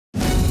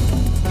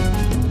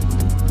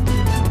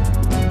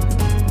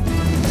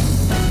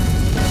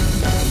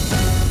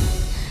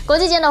国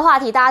际间的话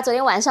题，大家昨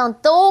天晚上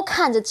都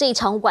看着这一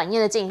场晚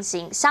宴的进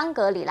行，香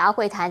格里拉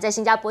会谈在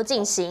新加坡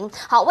进行。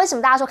好，为什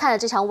么大家说看了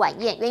这场晚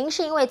宴？原因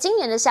是因为今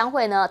年的相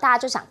会呢，大家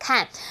就想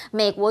看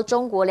美国、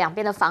中国两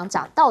边的防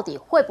长到底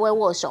会不会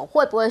握手，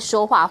会不会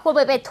说话，会不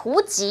会被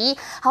突击？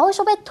好，会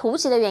说被突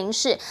击的原因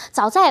是，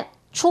早在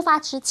出发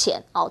之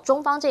前，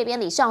中方这边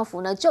李尚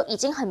福呢就已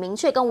经很明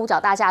确跟五角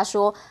大厦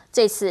说，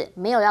这次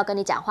没有要跟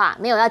你讲话，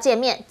没有要见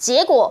面。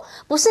结果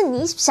不是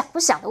你想不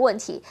想的问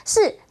题，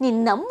是你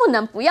能不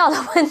能不要的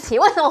问题。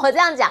为什么我这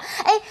样讲？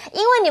因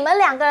为你们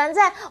两个人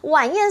在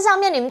晚宴上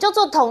面，你们就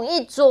坐同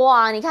一桌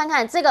啊。你看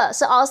看，这个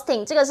是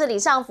Austin， 这个是李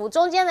尚福，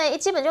中间呢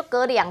基本就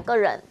隔2个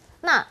人。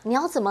那你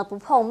要怎么不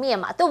碰面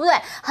嘛，对不对？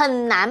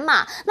很难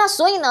嘛。那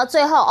所以呢，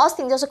最后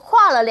Austin 就是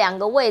跨了2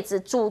个位置，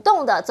主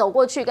动的走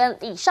过去跟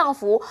李尚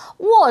福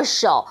握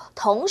手，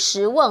同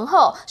时问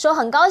候，说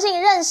很高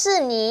兴认识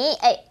你。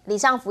李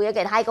尚福也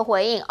给他一个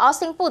回应。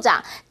Austin 部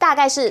长大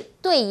概是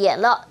对眼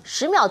了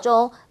10秒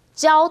钟，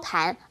交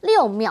谈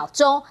6秒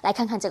钟，来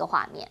看看这个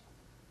画面。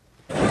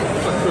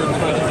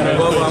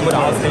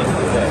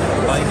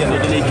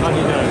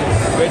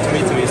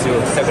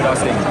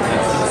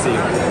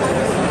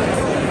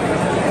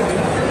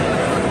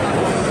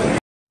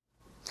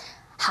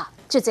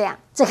就这样，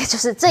这个就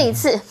是这一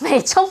次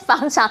美中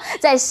防长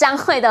在相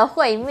会的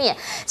会面。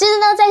其实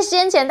呢，在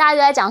先前大家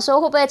就在讲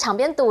说会不会场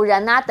边堵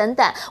人啊等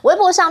等，微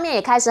博上面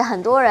也开始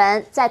很多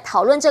人在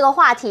讨论这个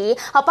话题。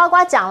好，包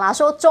括讲啦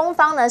说中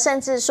方呢，甚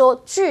至说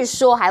据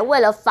说还为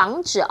了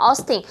防止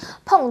Austin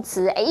碰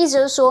瓷，意思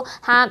就是说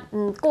他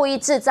故意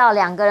制造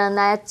2个人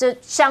呢就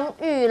相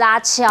遇啦、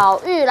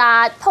巧遇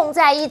啦、碰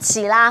在一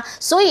起啦，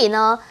所以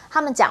呢。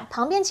他们讲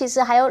旁边其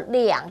实还有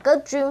2个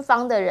军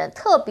方的人，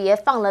特别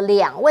放了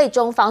2位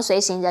中方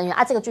随行人员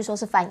啊，这个据说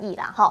是翻译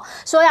啦，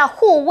说要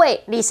护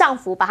卫李尚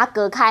福，把他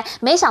隔开。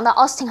没想到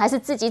Austin 还是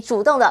自己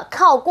主动的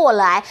靠过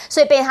来，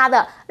所以被他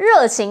的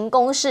热情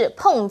攻势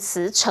碰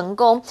瓷成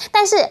功。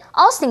但是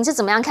Austin 是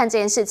怎么样看这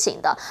件事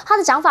情的？他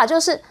的讲法就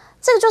是。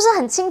这个就是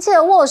很亲切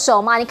的握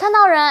手嘛，你看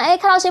到人，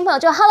看到新朋友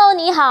就 Hello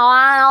你好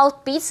啊，然后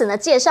彼此呢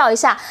介绍一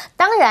下，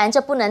当然这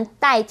不能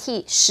代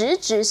替实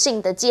质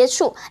性的接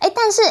触，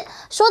但是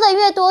说的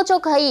越多就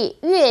可以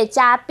越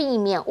加避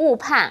免误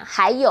判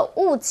还有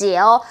误解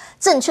哦。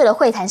正确的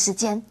会谈时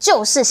间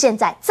就是现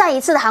在，再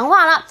一次的喊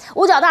话啦，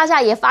五角大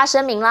厦也发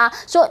声明啦，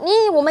说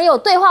我们有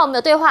对话，我们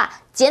有对话，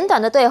简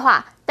短的对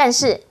话。但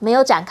是没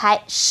有展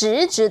开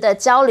实质的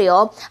交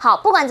流。好，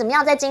不管怎么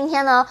样，在今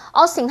天呢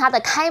 ，Austin 他的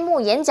开幕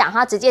演讲，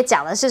他直接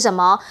讲的是什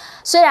么？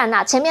虽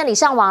然前面礼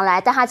尚往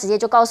来，但他直接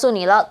就告诉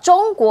你了，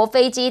中国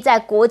飞机在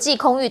国际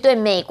空域对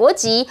美国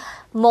籍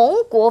盟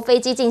国飞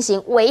机进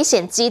行危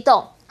险机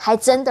动。还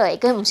真的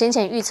跟我们先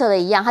前预测的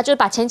一样，他就是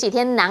把前几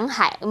天南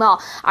海有没有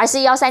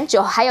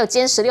RC139还有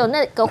歼16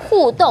那个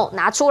互动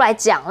拿出来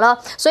讲了，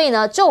所以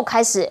呢就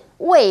开始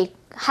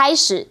开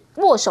始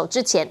握手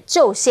之前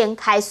就先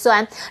开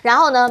酸，然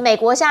后呢，美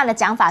国现在的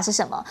讲法是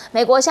什么？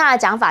美国现在的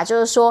讲法就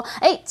是说，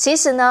其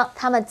实呢，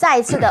他们再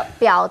一次的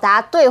表达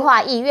对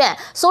话意愿。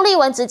苏利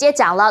文直接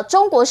讲了，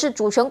中国是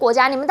主权国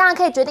家，你们当然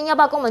可以决定要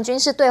不要跟我们军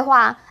事对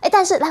话啊，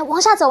但是来往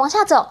下走，往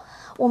下走。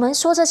我们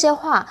说这些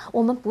话，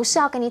我们不是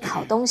要跟你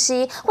讨东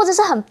西，或者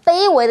是很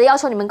卑微的要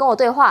求你们跟我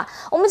对话，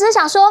我们只是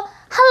想说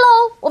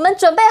 ，Hello， 我们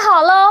准备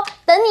好咯，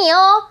等你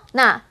哦。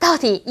那到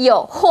底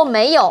有或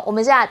没有，我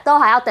们现在都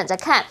还要等着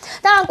看。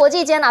当然，国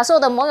际间所有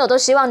的盟友都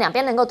希望两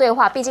边能够对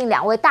话，毕竟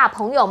2位大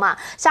朋友嘛。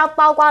像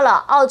包括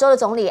了澳洲的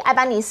总理艾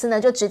班尼斯呢，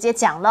就直接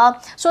讲了，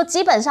说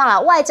基本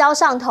上外交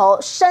上头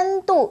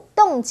深度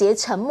冻结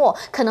沉默，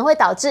可能会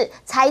导致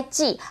猜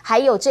忌，还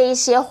有这一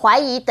些怀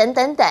疑等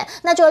等等，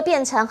那就会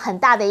变成很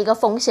大的一个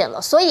风险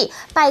了。所以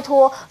拜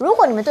托，如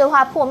果你们对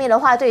话破灭的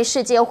话，对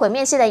世界有毁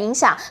灭性的影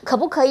响，可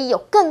不可以有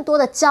更多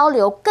的交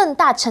流，更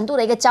大程度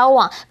的一个交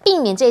往，避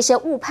免这些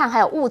误判还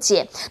有误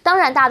解？当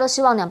然，大家都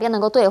希望两边能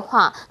够对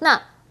话。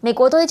那美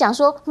国都会讲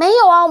说没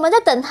有啊，我们在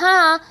等他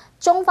啊。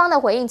中方的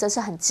回应则是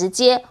很直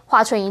接，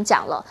华春莹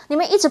讲了，你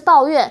们一直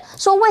抱怨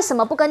说为什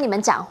么不跟你们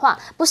讲话，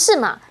不是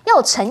嘛？要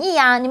有诚意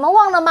啊！你们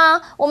忘了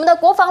吗？我们的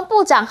国防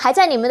部长还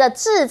在你们的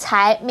制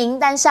裁名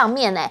单上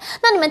面呢。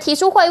那你们提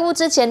出会晤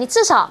之前，你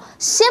至少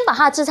先把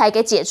他的制裁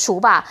给解除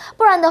吧，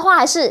不然的话，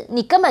还是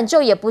你根本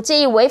就也不介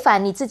意违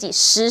反你自己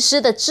实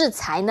施的制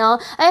裁呢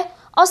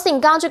？Austin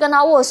刚刚去跟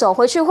他握手，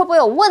回去会不会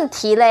有问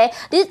题嘞？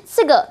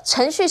这个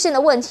程序性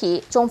的问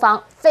题，中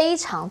方非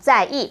常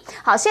在意。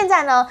好，现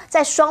在呢，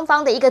在双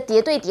方的一个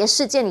谍对谍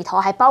事件里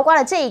头，还包括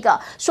了这一个，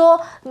说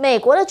美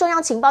国的中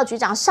央情报局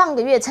长上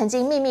个月曾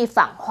经秘密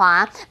访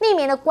华，匿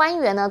名的官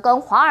员呢跟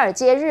《华尔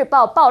街日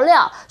报》爆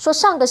料说，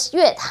上个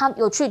月他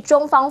有去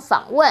中方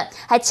访问，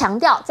还强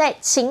调在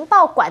情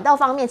报管道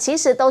方面其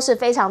实都是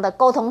非常的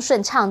沟通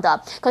顺畅的。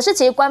可是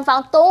其实官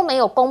方都没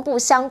有公布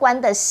相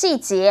关的细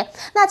节。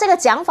那这个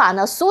讲法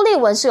呢，苏利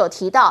文是有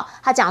提到，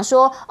他讲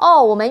说，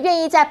我们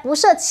愿意在不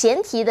设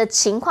前提的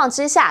情况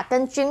之下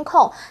跟军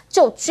控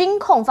就军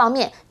控方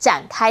面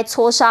展开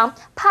磋商。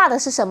怕的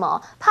是什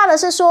么？怕的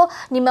是说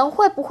你们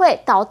会不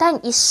会导弹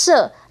一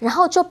射，然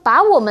后就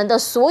把我们的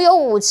所有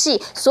武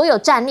器、所有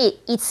战力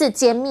一次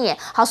歼灭。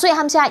好，所以他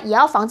们现在也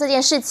要防这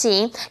件事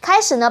情，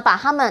开始呢把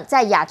他们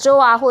在亚洲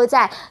啊，或者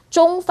在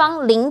中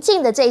方邻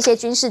近的这些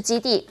军事基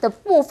地的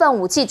部分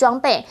武器装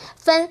备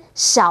分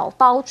小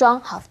包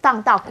装，好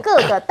放到各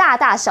个大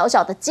大小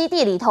小的基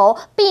地里头，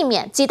避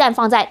免鸡蛋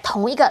放在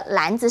同一个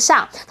篮子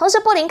上。同时，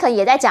布林肯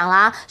也在讲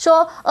啦，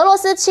说俄罗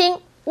斯侵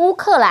乌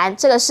克兰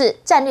这个是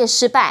战略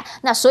失败，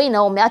那所以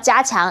呢，我们要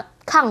加强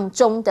抗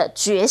中的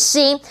决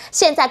心。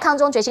现在抗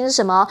中决心是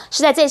什么？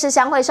是在这次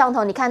相会上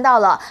头，你看到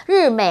了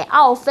日美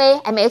澳菲，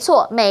没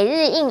错，美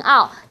日印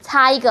澳。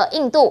差一个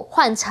印度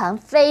换成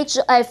菲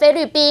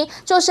律宾，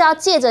就是要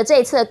借着这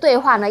一次的对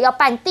话呢，要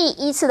办第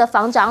一次的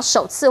防长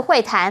首次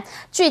会谈，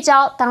聚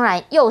焦当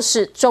然又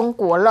是中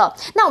国了。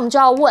那我们就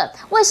要问，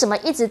为什么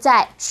一直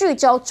在聚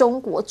焦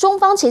中国？中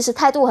方其实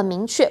态度很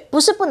明确，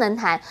不是不能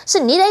谈，是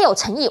你得有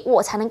诚意，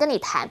我才能跟你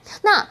谈。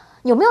那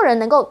有没有人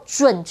能够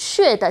准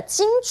确的、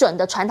精准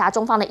的传达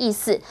中方的意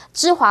思？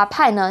知华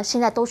派呢，现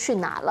在都去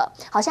哪了？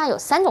好像有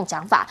3种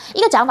讲法。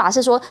一个讲法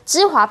是说，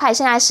知华派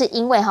现在是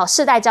因为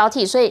世代交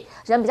替，所以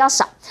人比较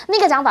少。那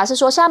个讲法是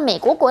说，现在美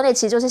国国内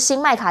其实就是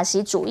新麦卡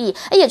锡主义，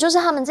也就是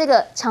他们这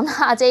个强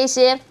大这一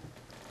些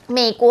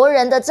美国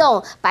人的这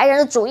种白人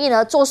的主义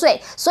呢作祟，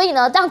所以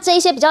呢，让这一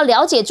些比较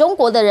了解中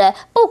国的人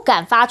不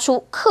敢发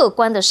出客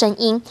观的声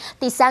音。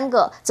第3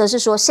个则是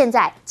说，现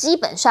在基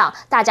本上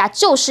大家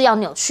就是要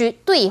扭曲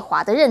对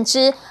华的认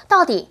知，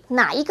到底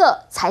哪一个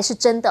才是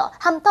真的？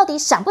他们到底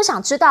想不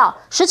想知道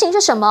实情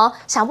是什么？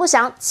想不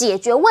想解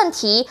决问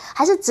题？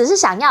还是只是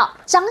想要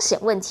彰显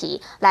问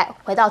题？来，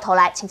回到头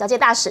来，请教介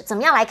大使怎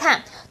么样来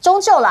看？终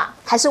究了，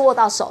还是握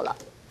到手了？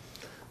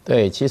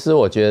对，其实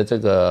我觉得这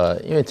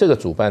个，因为这个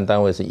主办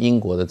单位是英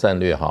国的战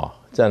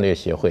略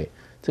协会，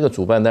这个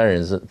主办单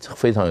人是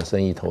非常有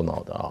生意头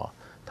脑的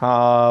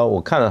啊。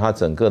我看了他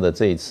整个的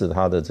这一次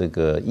他的这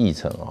个议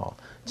程啊，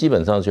基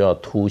本上就要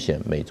凸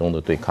显美中的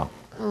对抗。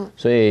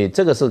所以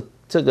这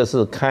个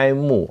是开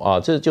幕啊，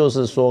这就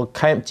是说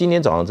今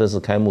天早上正式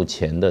开幕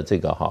前的这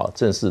个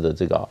正式的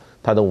这个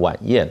他的晚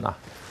宴啊。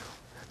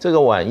这个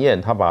晚宴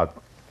他把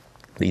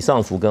李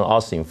尚福跟奥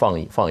斯汀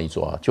放一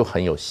桌啊，就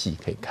很有戏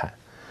可以看。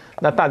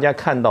那大家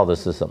看到的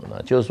是什么呢？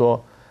就是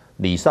说，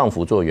李尚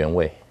福坐原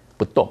位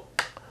不动，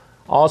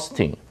奥斯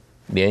汀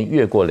连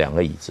越过2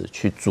个椅子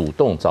去主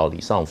动找李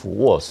尚福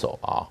握手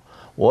啊！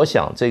我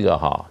想这个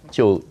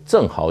就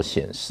正好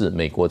显示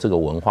美国这个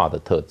文化的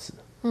特质。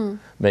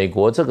美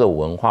国这个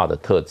文化的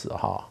特质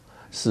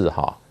是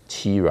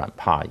欺软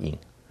怕硬，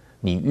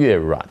你越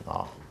软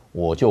啊，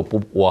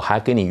我还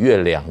给你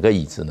越2个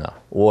椅子呢，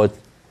我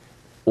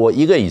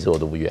1个椅子我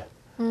都不越。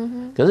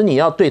可是你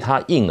要对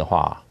他硬的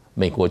话。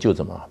美国就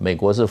怎么？美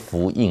国是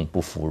服硬不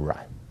服软，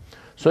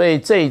所以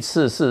这一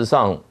次事实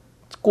上，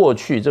过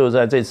去就是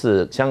在这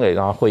次香港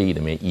大会议里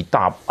面，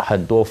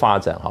很多发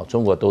展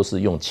中国都是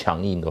用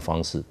强硬的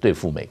方式对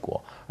付美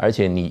国，而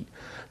且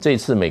这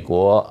次美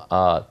国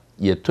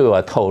也对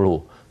外透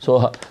露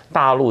说，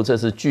大陆这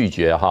次拒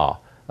绝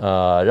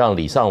让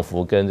李尚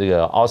福跟这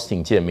个奥斯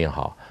汀见面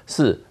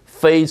是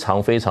非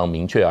常非常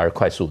明确而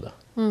快速的。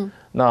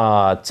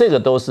那这个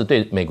都是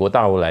对美国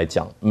来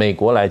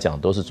讲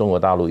都是中国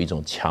大陆一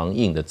种强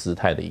硬的姿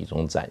态的一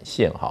种展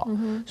现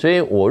所以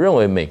我认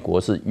为美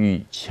国是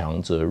遇强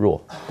则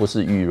弱，不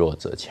是遇弱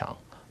则强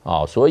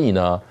所以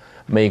呢，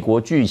美国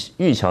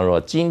遇强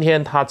弱，今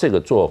天他这个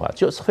做法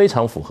就是非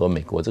常符合美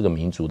国这个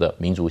民族的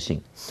民族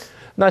性。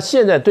那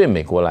现在对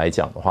美国来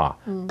讲的话，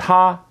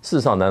他事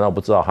实上难道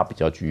不知道他比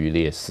较居于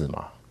劣势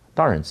吗？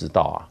当然知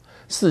道啊，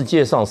世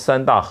界上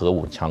3大核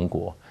武强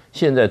国。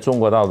现在中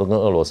国大陆跟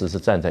俄罗斯是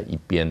站在一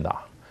边的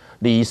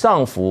李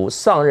尚福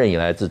上任以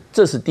来，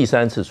这是第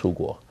3次出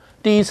国，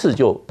第一次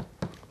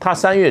他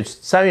3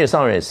月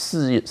上任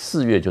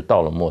，4月就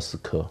到了莫斯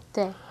科。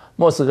对，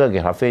莫斯科给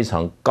他非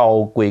常高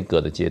规格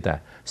的接待，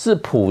是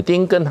普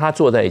丁跟他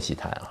坐在一起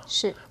谈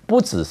是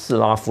不只是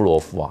拉夫罗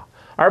夫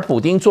而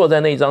普丁坐在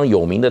那张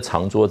有名的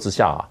长桌之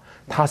下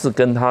他是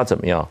跟他怎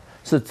么样？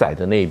是窄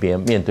的那边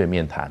面对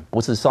面谈，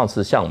不是上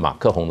次像马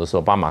克宏的时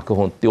候把马克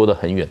宏丢得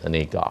很远的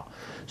那个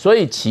所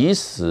以其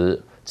实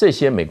这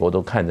些美国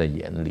都看在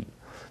眼里。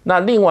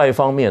那另外一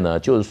方面呢，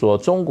就是说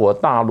中国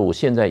大陆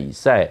现在以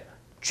在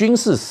军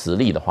事实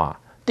力的话，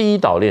第1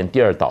岛链、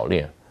第2岛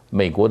链，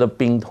美国的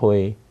兵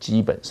推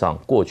基本上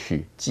过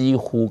去几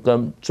乎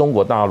跟中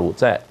国大陆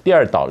在第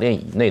2岛链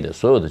以内的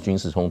所有的军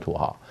事冲突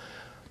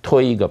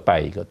推一个败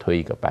一个，推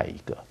一个败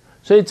一个，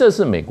所以这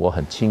是美国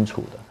很清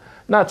楚的。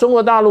那中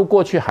国大陆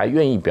过去还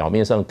愿意表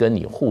面上跟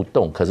你互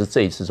动，可是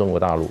这一次中国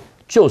大陆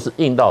就是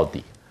硬到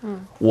底。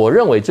我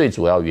认为最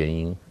主要原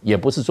因也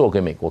不是做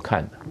给美国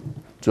看的，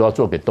主要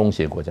做给东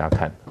协国家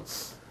看的。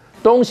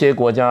东协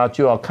国家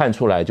就要看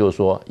出来，就是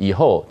说以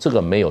后这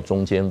个没有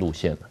中间路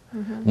线了，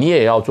你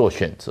也要做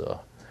选择。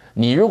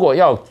你如果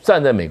要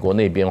站在美国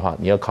那边的话，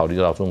你要考虑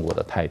到中国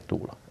的态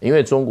度了，因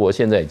为中国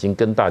现在已经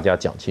跟大家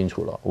讲清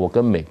楚了，我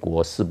跟美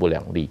国势不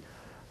两立，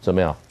怎么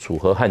样楚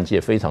河汉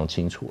界非常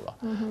清楚了。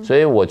所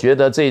以我觉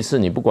得这一次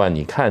你不管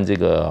你看这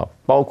个，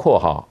包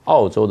括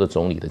澳洲的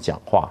总理的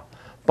讲话，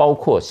包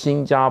括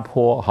新加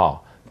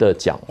坡的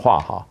讲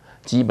话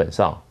基本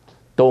上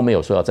都没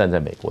有说要站在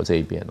美国这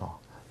一边哦，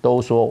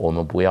都说我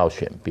们不要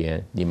选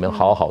边，你们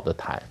好好的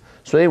谈。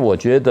所以我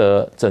觉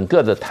得整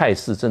个的态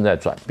势正在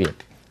转变，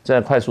正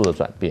在快速的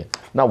转变。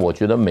那我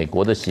觉得美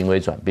国的行为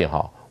转变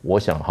我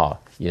想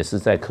也是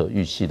在可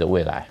预期的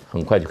未来，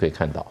很快就可以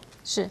看到。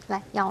是，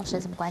来杨老师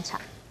怎么观察？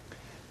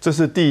这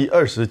是第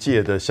20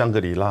届的香格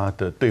里拉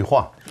的对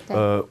话。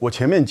我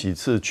前面几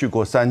次去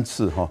过3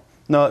次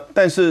那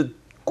但是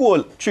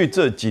过去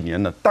这几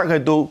年呢，大概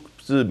都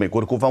是美国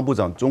的国防部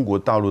长、中国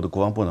大陆的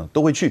国防部长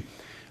都会去，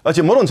而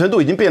且某种程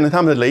度已经变成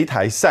他们的擂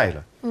台赛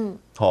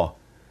了。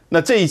那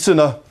这一次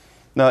呢，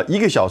那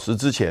1个小时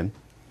之前，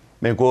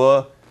美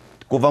国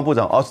国防部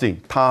长奥斯汀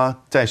他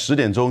在10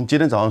点钟，今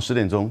天早上10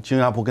点钟，新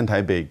加坡跟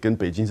台北跟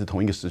北京是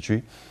同一个时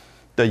区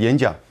的演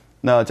讲。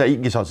那在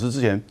1个小时之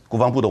前，国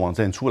防部的网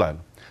站出来了。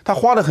他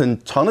花了很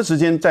长的时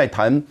间在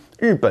谈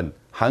日本、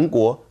韩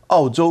国、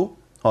澳洲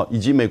以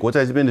及美国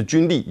在这边的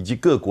军力以及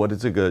各国的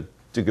这个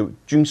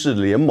军事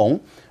联盟。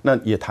那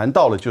也谈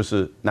到了就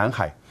是南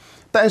海，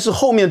但是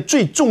后面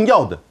最重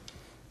要的，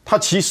他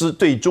其实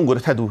对中国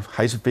的态度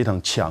还是非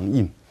常强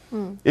硬。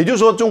也就是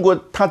说，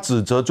他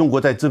指责中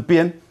国在这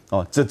边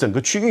这整个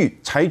区域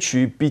采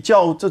取比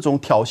较这种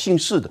挑衅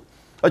式的，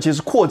而且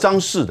是扩张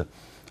式的，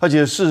而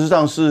且事实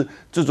上是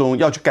这种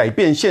要去改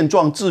变现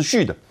状秩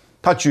序的。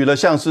他举了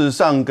像是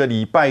上个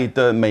礼拜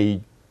的美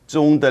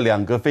中的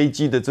2个飞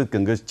机的这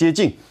整个接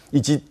近，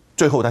以及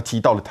最后他提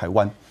到了台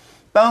湾。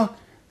当然，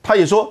他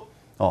也说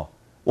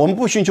我们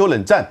不寻求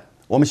冷战，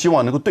我们希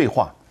望能够对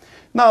话。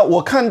那我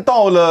看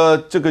到了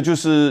这个，就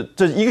是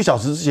这1个小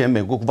时之前，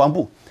美国国防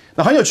部。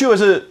那很有趣的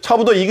是，差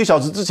不多1个小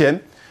时之前，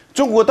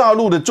中国大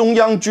陆的中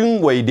央军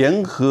委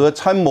联合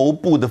参谋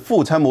部的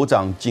副参谋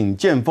长景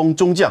建峰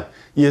中将，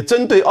也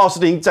针对奥斯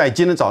汀在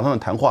今天早上的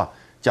谈话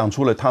讲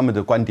出了他们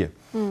的观点。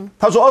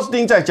他说，奥斯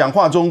汀在讲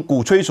话中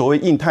鼓吹所谓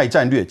印太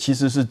战略，其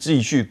实是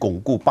继续巩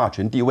固霸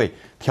权地位，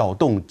挑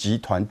动集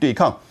团对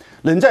抗。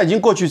冷战已经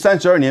过去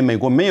32年，美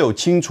国没有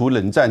清除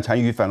冷战残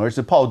余，反而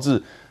是炮制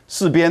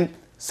4边、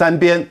3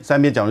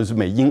边讲的是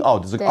美英澳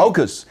的这个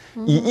AUKUS，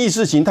 以意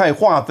识形态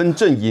划分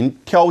阵营，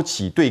挑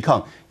起对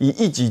抗，以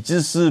一己之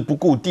私不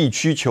顾地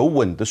区求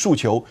稳的诉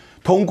求，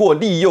通过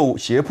利诱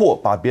胁迫，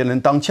把别人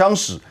当枪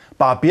使。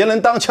把别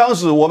人当枪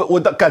使，我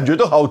的感觉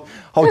都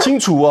好清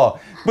楚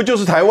不就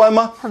是台湾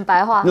吗？很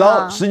白话。然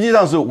后实际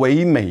上是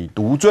唯美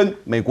独尊，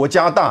美国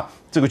加大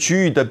这个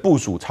区域的部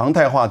署，常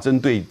态化针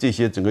对这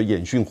些整个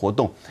演训活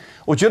动。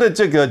我觉得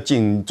这个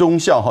景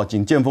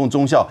建峰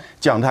中校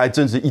讲的还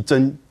真是一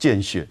针见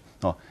血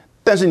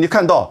但是你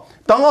看到，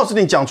当奥斯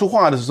汀讲出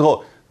话的时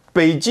候，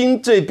北京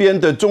这边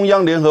的中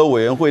央联合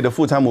委员会的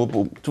副参谋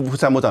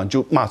长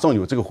就马上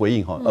有这个回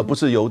应而不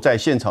是由在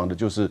现场的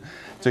就是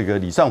这个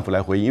李尚福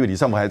来回应，因为李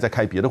尚福还在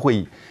开别的会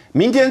议。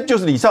明天就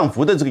是李尚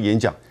福的这个演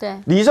讲，对，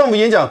李尚福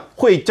演讲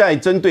会在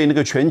针对那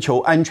个全球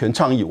安全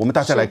倡议，我们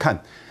大家来看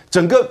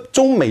整个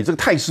中美这个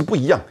态势不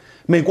一样。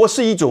美国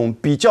是一种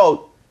比较，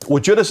我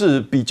觉得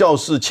是比较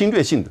是侵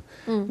略性的，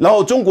然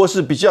后中国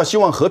是比较希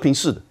望和平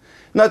式的。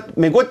那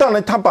美国当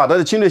然，他把他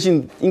的侵略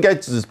性应该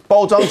只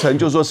包装成，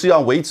就是说是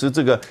要维持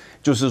这个，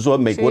就是说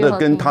美国的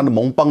跟他的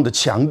盟邦的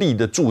强力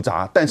的驻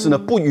扎，但是呢，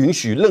不允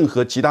许任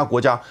何其他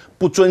国家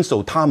不遵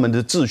守他们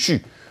的秩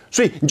序。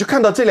所以你就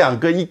看到这2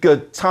个一个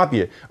差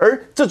别。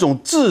而这种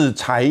制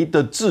裁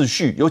的秩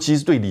序，尤其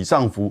是对李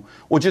尚福，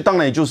我觉得当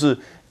然也就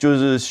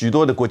是许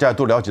多的国家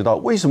都了解到，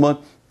为什么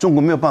中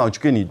国没有办法去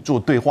跟你做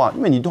对话，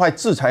因为你都还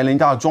制裁人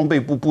家的装备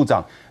部部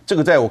长。这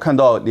个在我看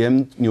到，连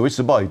《纽约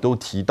时报》也都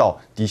提到，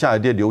底下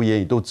的留言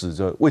也都指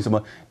着为什么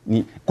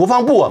你国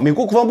防部美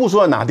国国防部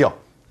说要拿掉，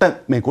但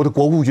美国的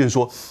国务院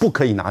说不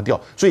可以拿掉，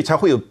所以才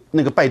会有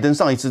那个拜登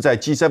上一次在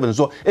G7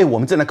 说，我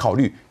们正在考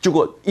虑，结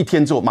果1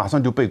天之后马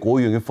上就被国务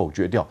院给否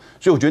决掉。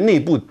所以我觉得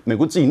美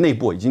国自己内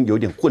部已经有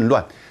点混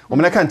乱。我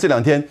们来看这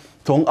2天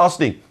从奥斯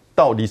汀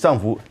到李尚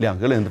福2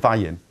个人的发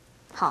言。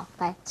好，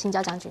来请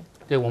教将军。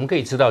对，我们可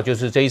以知道，就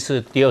是这一次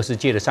第20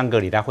届的香格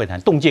里拉会谈，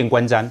洞见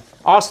观瞻。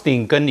奥斯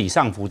汀跟李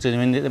尚福这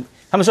边，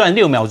他们虽然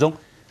6秒钟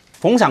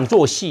逢场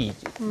作戏，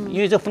因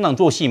为这逢场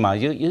作戏嘛，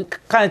就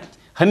看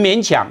很勉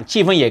强，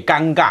气氛也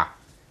尴尬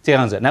这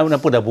样子，那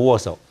不得不握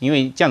手，因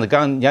为这样子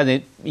刚刚人家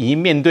已经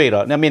面对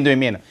了，那面对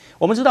面了。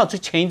我们知道，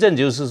前一阵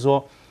子就是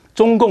说，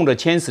中共的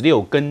歼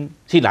16跟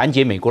去拦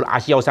截美国的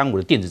RC-135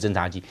的电子侦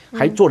察机，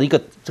还做了一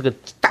个这个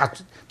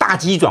大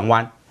机转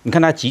弯。你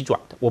看它急转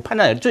的，我判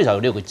断最少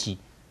有6个机。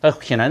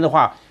显然的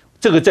话，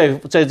这个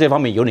在这方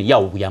面有点耀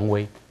武扬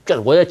威。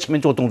我在前面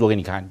做动作给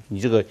你看，你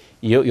这个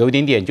有一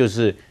点点就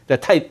是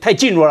太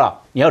近了，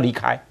你要离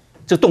开，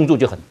这动作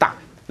就很大。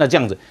那这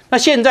样子，那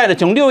现在呢，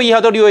从6月1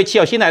号到6月7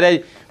号，现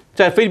在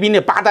在菲律宾的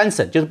巴丹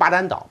省，就是巴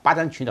丹岛、巴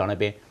丹群岛那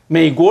边，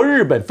美国、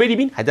日本、菲律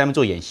宾还在那边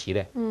做演习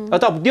嘞。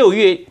到6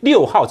月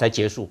6号才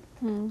结束。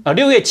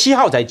6月7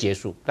号才结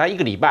束，大概1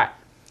个礼拜。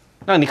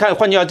那你看，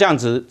换句话这样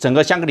子，整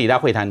个香格里拉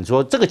会谈，你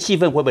说这个气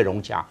氛会不会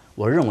融洽？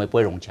我认为不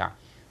会融洽。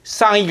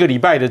上一个礼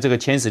拜的这个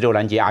歼16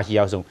拦截阿西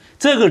要松，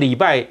这个礼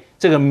拜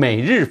这个美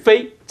日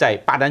菲在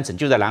巴丹省，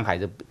就在南海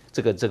的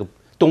这个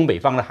东北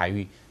方的海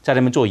域，在那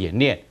边做演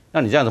练。那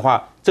你这样的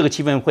话，这个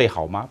气氛会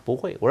好吗？不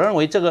会。我认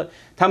为这个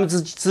他们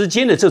之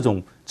间的这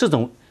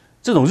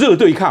种热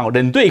对抗、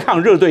冷对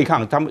抗、热对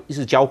抗，他们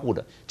是交互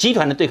的。集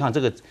团的对抗，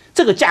这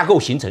个架构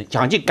形成，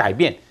想去改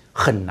变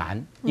很难，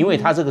因为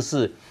它这个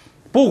是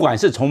不管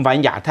是重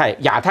返亚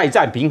太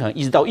战平衡，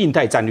一直到印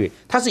太战略，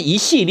它是一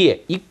系列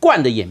一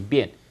贯的演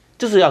变，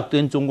就是要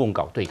跟中共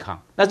搞对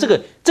抗。那这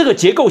个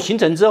结构形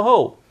成之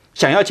后，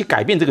想要去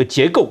改变这个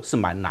结构是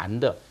蛮难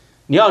的。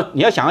你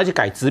要想要去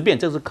改质变，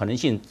这是可能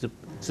性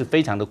是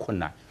非常的困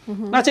难。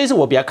那这次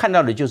我比较看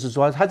到的就是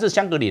说，他这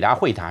香格里拉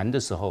会谈的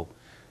时候，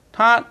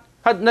他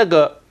那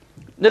个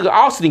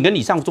奥斯汀跟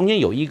李尚福中间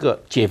有一个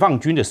解放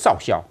军的少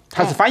校，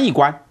他是翻译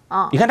官。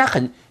你看他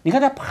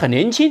很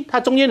年轻，他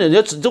中间的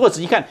人如果仔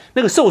细看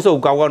那个瘦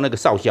高那个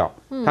少校，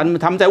他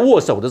们在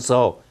握手的时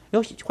候，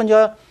换句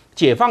话说，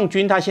解放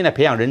军他现在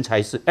培养人才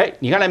是，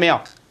你看到没有？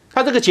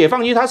他这个解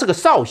放军他是个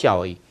少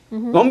校而已。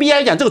我们必须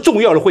来讲这个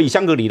重要的会议，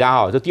香格里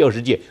拉这第20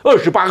届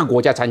，28个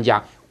国家参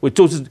加，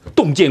就是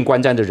洞见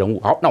观瞻的人物。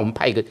好，那我们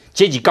派一个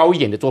阶级高一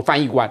点的做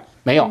翻译官，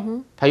没有，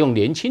他用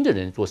年轻的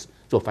人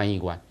做翻译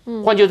官。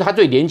换句话说，他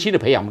对年轻的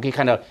培养，我们可以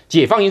看到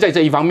解放军在这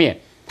一方面，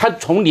他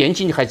从年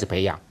轻就开始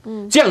培养。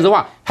这样子的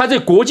话，他在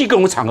国际各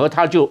种场合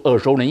他就耳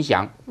熟能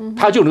详，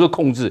他就能够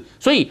控制。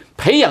所以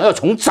培养要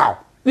从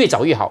越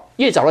早越好，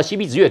越早的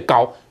CP 值越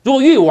高。如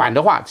果越晚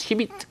的话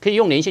 ，CP 可以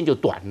用年限就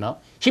短了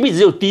 ，CP 值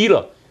就低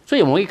了。所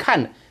以我们会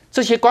看。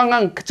这些刚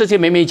刚这些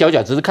眉角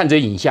角只是看这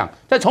些影像，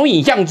但从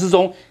影像之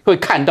中会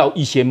看到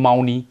一些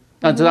猫腻。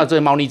那知道这些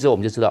猫腻之后，我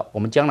们就知道我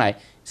们将来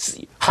是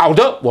好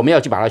的，我们要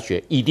去把它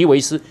学，以敌为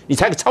师，你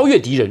才可以超越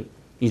敌人，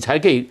你才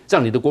可以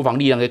让你的国防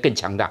力量更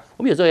强大。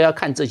我们有时候也要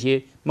看这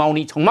些猫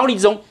腻，从猫腻之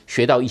中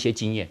学到一些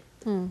经验。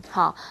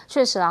好，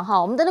确实啊，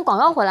我们等等广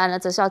告回来呢，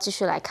则是要继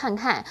续来看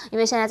看，因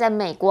为现在在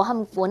美国他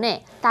们国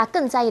内，大家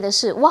更在意的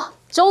是，哇，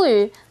终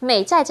于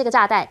美债这个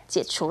炸弹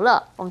解除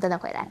了。我们等等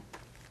回来。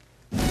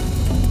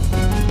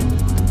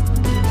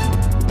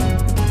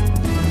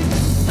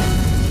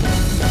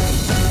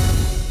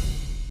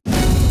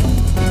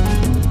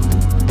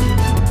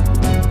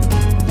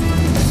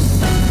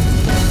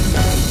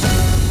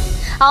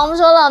好，我们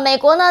说了，美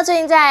国呢最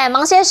近在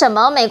忙些什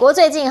么？美国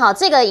最近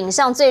这个影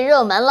像最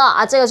热门了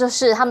啊，这个就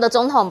是他们的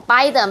总统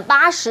拜登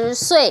80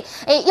岁，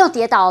又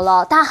跌倒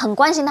了，大家很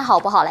关心他好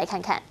不好？来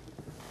看看。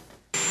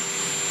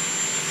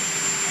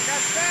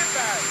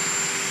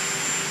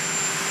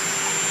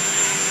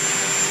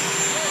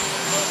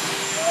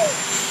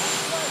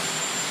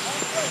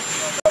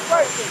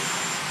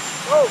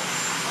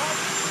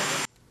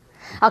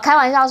好，开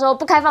玩笑说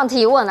不开放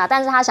提问啦，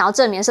但是他想要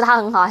证明是他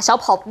很好，小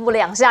跑步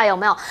2下有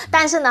没有？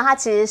但是呢，他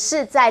其实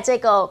是在这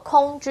个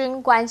空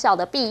军官校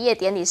的毕业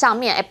典礼上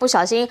面，不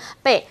小心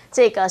被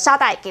这个沙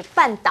袋给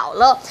绊倒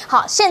了。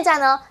好，现在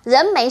呢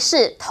人没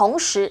事，同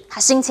时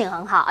他心情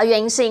很好啊，原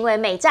因是因为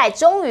美债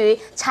终于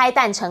拆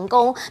弹成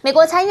功，美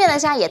国参议院呢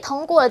现在也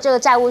通过了这个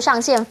债务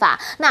上限法。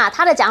那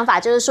他的讲法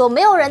就是说，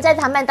没有人在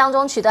谈判当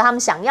中取得他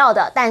们想要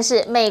的，但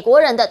是美国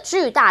人的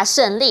巨大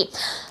胜利。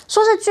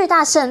说是巨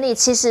大胜利，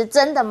其实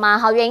真的吗？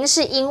好，原因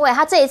是因为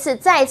他这一次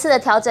再一次的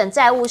调整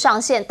债务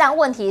上限，但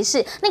问题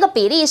是那个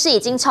比例是已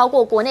经超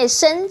过国内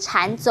生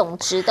产总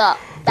值的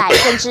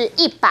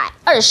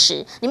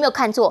120%，你没有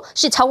看错，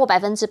是超过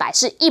100%，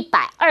是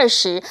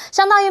120%，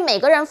相当于每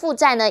个人负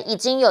债呢已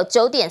经有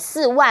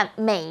9.4万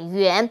美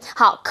元。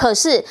好，可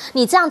是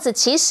你这样子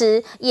其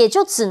实也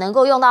就只能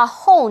够用到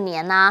后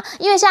年啊，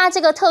因为现在这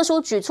个特殊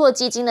举措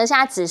基金呢，现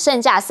在只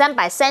剩下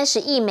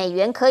330亿美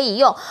元可以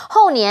用，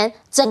后年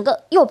整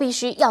个又必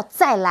须要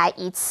再来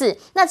一次。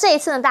那这一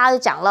次呢，大家就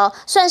讲了，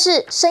算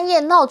是深夜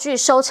闹剧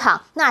收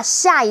场。那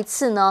下一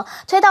次呢，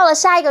推到了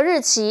下一个日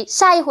期，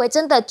下一回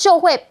真的就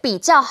会比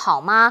较好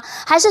吗？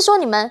还是说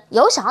你们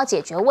有想要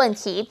解决问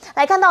题？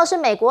来看到是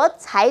美国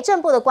财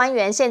政部的官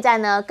员现在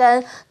呢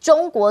跟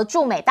中国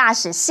驻美大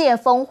使谢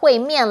峰会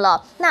面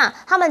了。那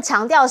他们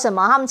强调什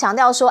么？他们强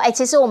调说，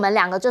其实我们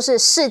两个就是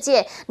世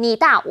界你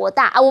大我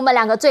大啊，我们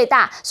两个最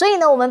大，所以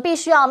呢，我们必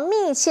须要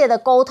密切的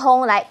沟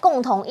通，来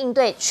共同应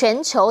对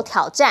全球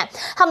挑战。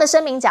他们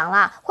声明讲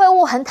啦，会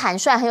晤很坦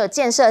率，很有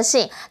建设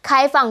性，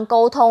开放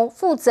沟通，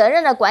负责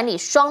任的管理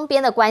双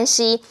边的关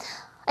系。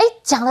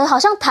讲的好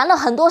像谈了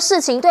很多事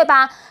情，对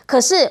吧？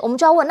可是我们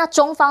就要问，那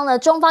中方呢？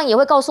中方也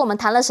会告诉我们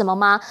谈了什么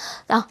吗？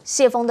然后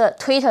谢峰的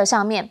Twitter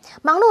上面，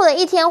忙碌的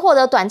一天获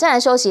得短暂的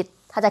休息，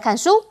他在看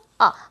书。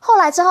后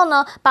来之后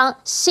呢，帮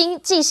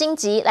季辛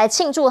吉来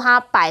庆祝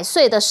他100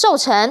岁的寿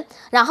辰，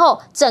然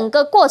后整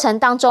个过程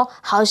当中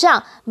好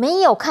像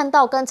没有看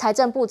到跟财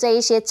政部这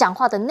一些讲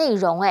话的内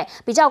容，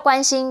比较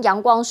关心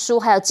阳光书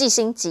还有季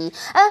辛吉，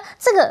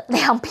这个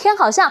两边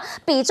好像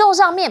比重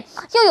上面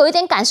又有一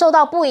点感受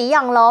到不一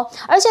样咯。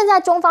而现在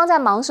中方在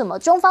忙什么？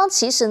中方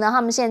其实呢，他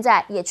们现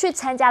在也去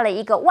参加了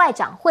一个外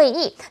长会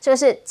议，这个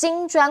是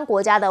金砖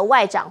国家的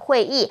外长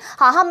会议。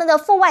好，他们的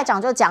副外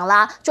长就讲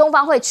啦，中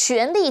方会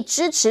全力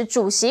支持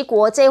主席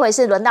国，这一回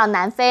是轮到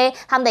南非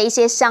他们的一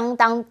些相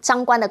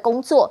关的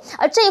工作。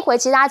而这一回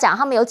其实大家讲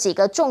他们有几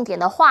个重点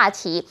的话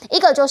题，一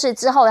个就是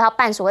之后要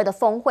办所谓的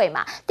峰会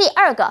嘛，第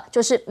二个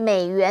就是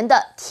美元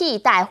的替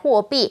代货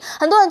币，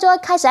很多人就会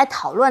开始在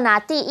讨论啊。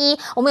第一，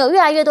我们有越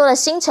来越多的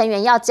新成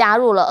员要加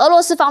入了，俄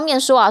罗斯方面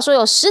说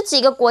有10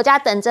几个国家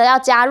等着要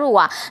加入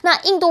啊。那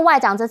印度外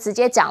长则直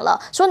接讲了，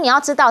说你要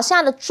知道现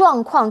在的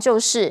状况就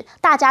是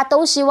大家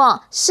都希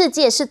望世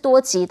界是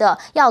多极的，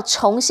要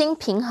重新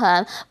平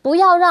衡，不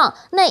要让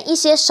那一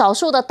些少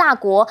数的大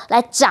国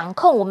来掌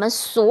控我们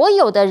所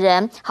有的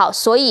人。好，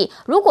所以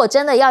如果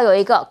真的要有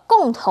一个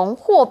共同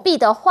货币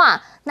的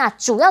话，那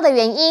主要的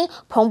原因，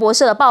彭博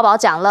社的报道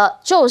讲了，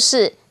就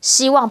是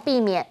希望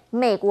避免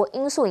美国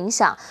因素影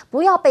响，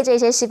不要被这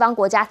些西方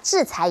国家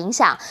制裁影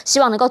响，希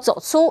望能够走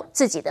出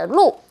自己的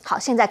路。好，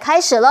现在开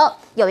始了，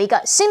有一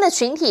个新的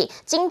群体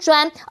金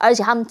砖，而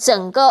且他们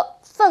整个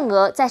份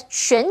额在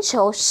全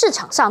球市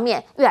场上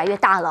面越来越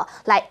大了。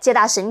来，介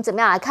大使，你怎么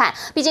样来看？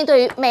毕竟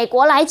对于美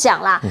国来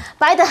讲啦，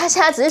拜登他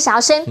现在只是想要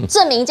先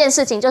证明一件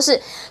事情，就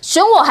是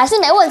选我还是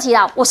没问题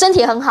啦，我身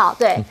体很好。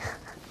对，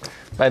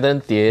拜登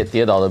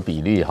跌倒的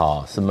比率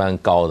是蛮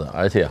高的，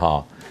而且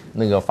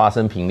那个发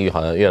生频率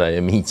好像越来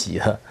越密集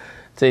了。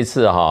这一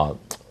次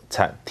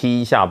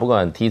踢一下，不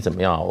管踢怎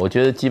么样，我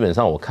觉得基本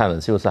上我看了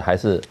就是还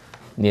是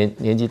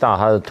年纪大，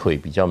他的腿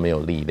比较没有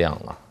力量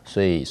了。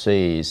所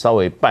以稍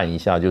微绊一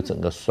下就整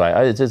个摔，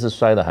而且这次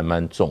摔的还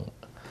蛮重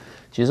的。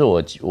其实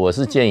我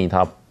是建议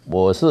他，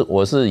我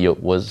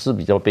是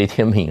比较悲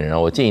天悯人，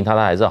我建议他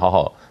还是好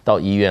好到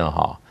医院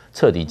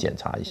彻底检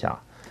查一下。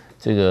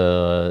这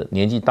个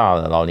年纪大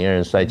的老年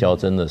人摔跤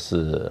真的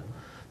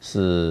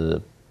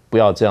是不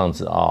要这样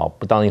子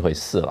不当一回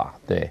事啦。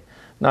对，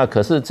那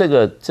可是这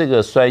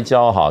个摔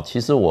跤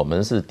其实我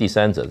们是第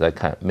三者在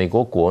看，美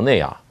国国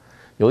内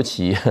尤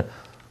其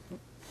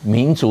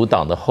民主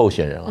党的候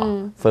选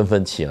人纷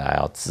纷起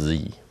来质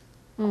疑。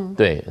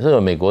对，这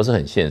个美国是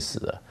很现实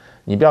的。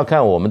你不要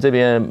看我们这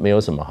边没有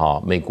什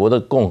么美国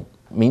的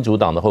民主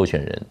党的候选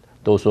人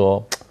都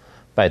说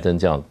拜登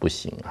这样不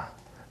行啊，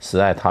实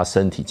在他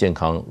身体健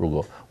康，如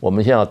果我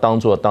们现在要当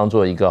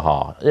做一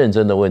个认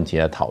真的问题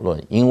来讨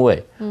论，因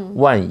为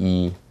万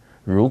一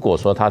如果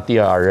说他第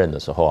二任的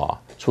时候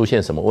出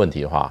现什么问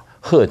题的话，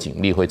贺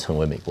锦丽会成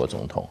为美国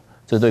总统，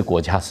这对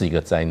国家是一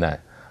个灾难。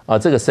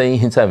这个声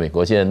音在美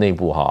国现在内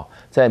部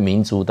在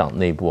民主党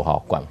内部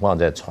广泛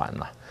在传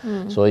了。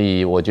所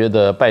以我觉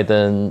得拜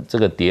登这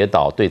个跌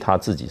倒对他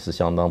自己是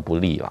相当不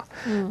利啦。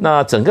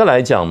那整个来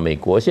讲，美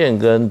国现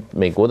在跟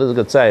美国的这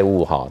个债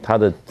务他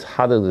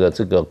的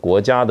这个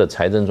国家的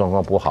财政状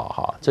况不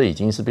好这已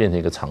经是变成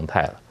一个常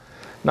态了。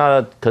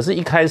那可是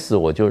一开始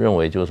我就认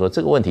为就是说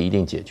这个问题一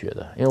定解决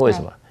的，因为为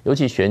什么？尤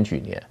其选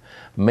举年，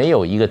没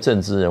有一个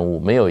政治人物，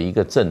没有一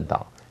个政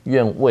党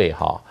愿为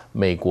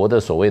美国的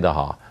所谓的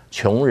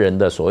穷人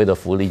的所谓的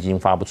福利金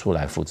发不出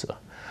来负责，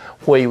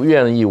会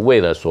愿意为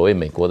了所谓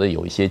美国的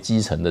有一些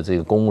基层的这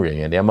个公务人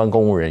员、联邦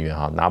公务人员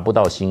拿不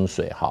到薪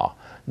水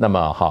那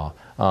么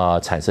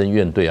产生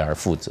怨怼而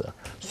负责。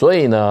所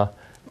以呢，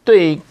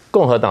对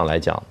共和党来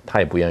讲，他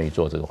也不愿意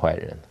做这个坏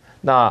人。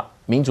那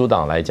民主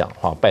党来讲的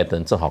话，拜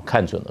登正好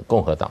看准了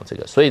共和党这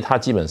个，所以他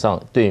基本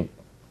上对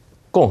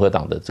共和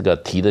党的这个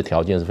提的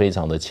条件是非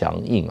常的强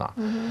硬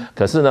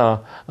可是呢，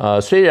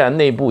虽然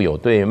内部有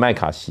对麦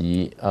卡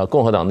锡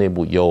共和党内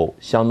部有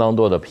相当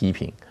多的批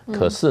评，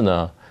可是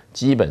呢，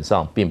基本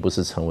上并不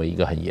是成为一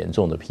个很严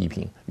重的批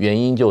评。原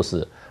因就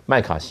是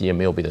麦卡锡也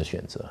没有别的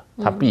选择，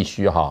他必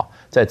须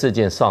在这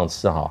件上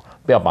次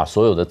不要把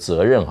所有的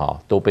责任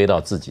都背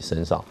到自己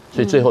身上，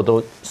所以最后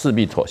都势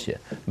必妥协。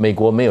美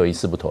国没有一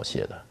次不妥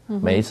协的，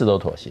每一次都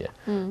妥协。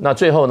那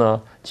最后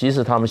呢，其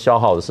实他们消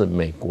耗的是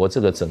美国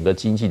这个整个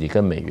经济体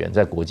跟美元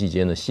在国际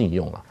间的信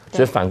用了。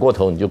所以反过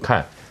头你就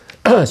看，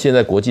现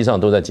在国际上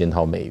都在检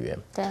讨美元。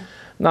对。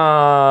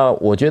那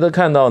我觉得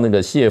看到那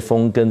个谢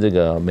峰跟这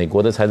个美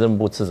国的财政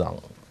部次长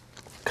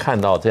看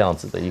到这样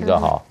子的一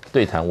个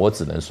对谈，我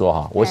只能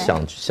说我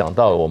想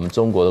到了我们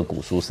中国的古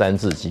书《三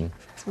字经》。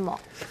什么？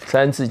《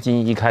三字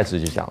经》一开始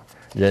就讲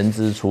人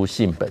之初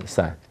性本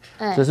善，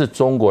这是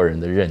中国人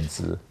的认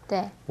知。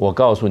对，我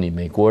告诉你，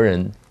美国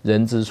人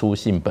人之初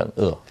性本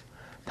恶。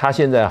他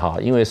现在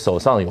因为手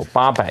上有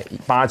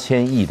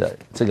8000亿的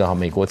这个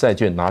美国债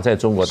券拿在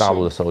中国大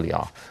陆的手里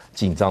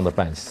紧张的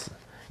半死。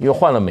因为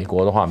换了美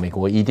国的话，美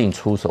国一定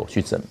出手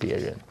去整别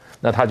人，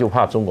那他就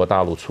怕中国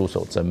大陆出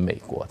手整美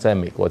国。在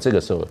美国这个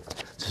时候，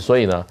所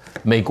以呢，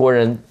美国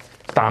人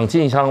党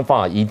禁相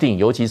放一定，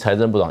尤其财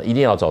政部长一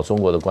定要找中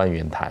国的官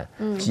员谈。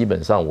基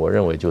本上我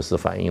认为就是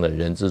反映了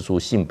人之初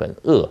性本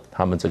恶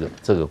他们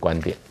这个观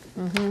点。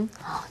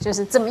就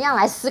是怎么样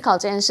来思考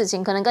这件事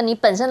情，可能跟你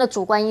本身的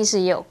主观意识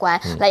也有关。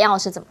来，杨老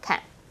师怎么看？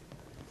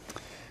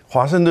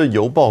华盛顿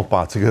邮报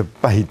把这个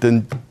拜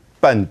登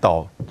绊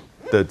倒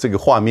的这个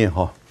画面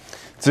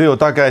只有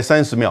大概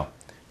30秒，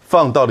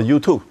放到了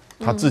YouTube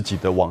他自己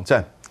的网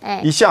站，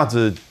一下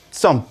子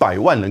上100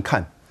万人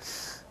看。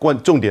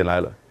重点来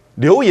了，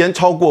留言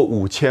超过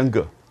5000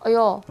个。哎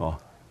呦，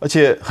而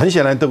且很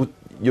显然都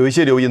有一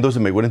些留言都是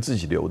美国人自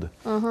己留的。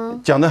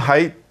讲的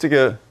还这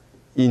个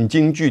引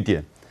经据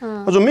典。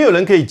他说没有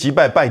人可以击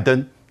败拜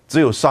登，只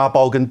有沙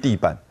包跟地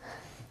板。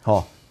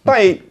好，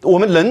我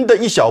们人的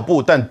一小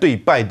步，但对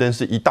拜登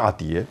是一大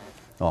叠。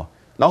哦，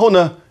然后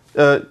呢，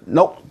然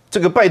后这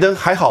个拜登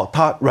还好，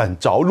他软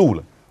着陆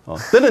了。啊，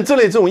等等这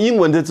类这种英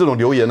文的这种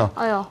留言呢，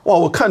哎呦，哇，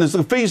我看的是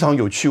个非常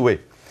有趣味。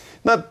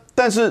那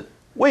但是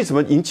为什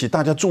么引起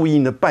大家注意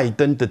呢？拜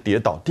登的跌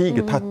倒，第一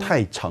个他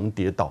太常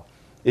跌倒，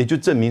也就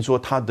证明说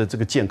他的这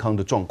个健康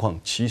的状况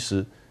其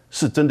实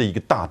是真的一个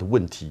大的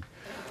问题。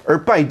而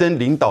拜登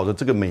领导的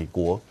这个美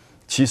国，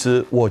其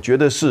实我觉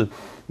得是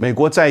美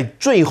国在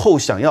最后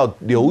想要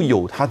留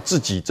有他自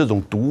己这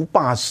种独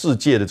霸世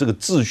界的这个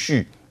秩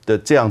序的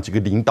这样几个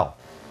领导。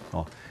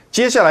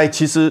接下来，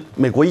其实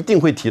美国一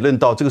定会体认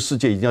到这个世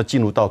界已经要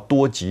进入到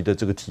多极的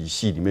这个体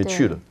系里面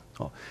去了。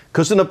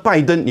可是呢，拜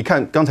登，你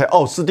看刚才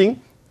奥斯汀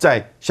在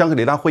香格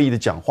里拉会议的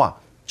讲话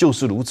就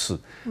是如此，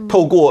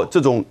透过这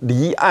种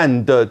离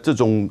岸的这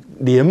种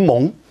联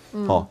盟，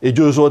也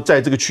就是说，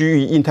在这个区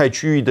域印太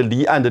区域的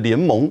离岸的联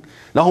盟，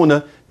然后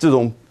呢，这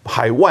种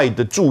海外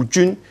的驻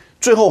军，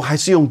最后还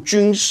是用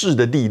军事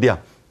的力量，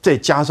再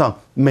加上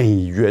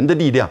美元的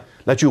力量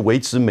来去维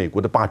持美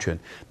国的霸权，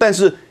但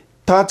是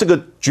他这个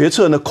决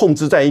策呢，控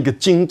制在一个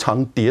经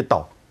常跌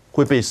倒、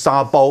会被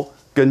沙包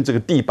跟这个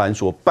地板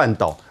所绊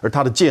倒，而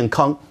他的健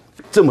康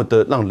这么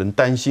的让人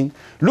担心。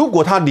如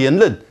果他连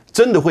任，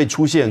真的会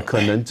出现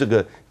可能这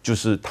个就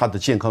是他的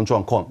健康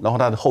状况，然后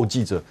他的后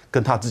继者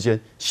跟他之间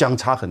相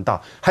差很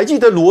大。还记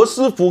得罗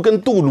斯福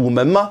跟杜鲁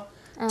门吗？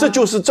这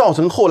就是造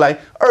成后来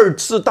2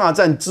次大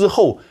战之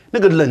后那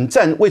个冷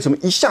战为什么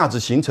一下子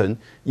形成。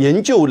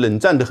研究冷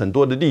战的很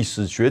多的历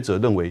史学者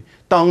认为，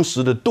当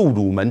时的杜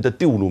鲁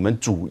门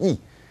主义，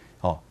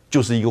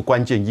就是一个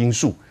关键因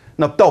素。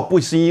那倒不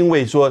是因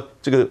为说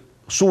这个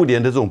苏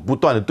联的这种不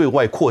断的对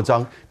外扩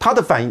张，他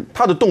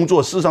的动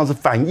作事实上是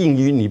反映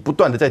于你不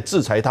断的在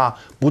制裁他，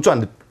不断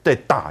的在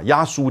打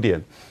压苏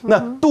联。那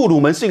杜鲁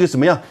门是一个什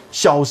么样？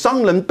小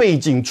商人背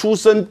景出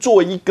身，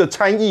做一个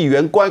参议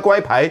员乖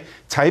乖牌，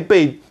才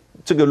被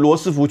这个罗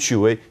斯福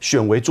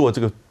选为做这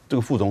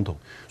个副总统。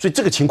所以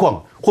这个情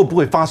况会不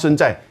会发生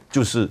在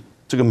就是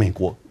这个美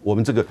国？我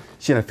们这个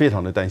现在非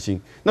常的担心。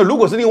那如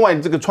果是另外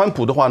这个川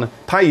普的话呢，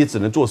他也只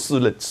能做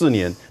4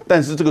年，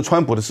但是这个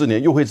川普的4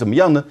年又会怎么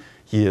样呢？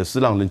也是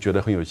让人觉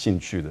得很有兴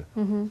趣的。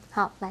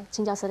好，来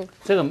请教司令。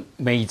这个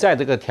美债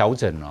这个调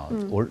整啊，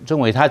我认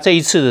为他这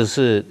一次的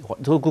是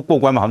过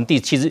关嘛，好像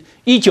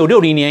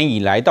1960年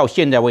以来到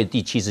现在为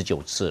第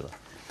79次了。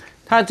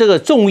他这个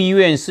众议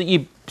院是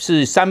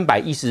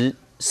314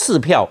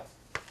票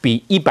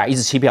比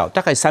117票，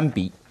大概3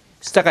比，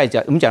大概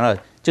我们讲了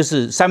就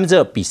是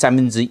2/3比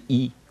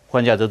1/3，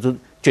换句话说，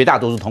绝大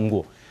多数通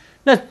过。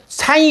那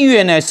参议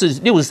院呢是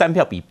63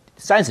票比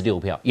36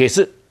票，也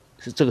是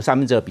这个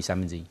2/3比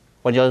1/3。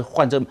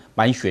换这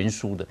蛮悬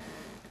殊的。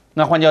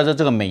那换句话说，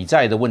这个美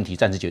债的问题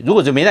暂时解决。如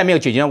果这美债没有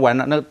解决完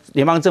了，那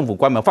联邦政府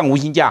关门放无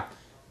薪假，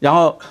然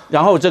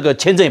后这个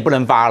签证也不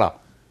能发了，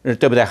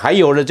对不对？还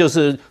有呢，就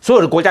是所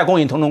有的国家公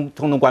营通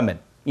通关门，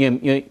因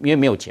为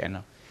没有钱了，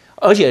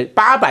而且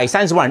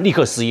830万人立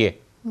刻失业，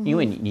因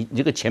为你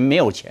这个钱没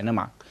有钱了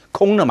嘛，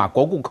空了嘛，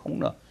国库空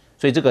了，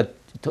所以这个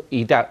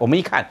我们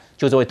一看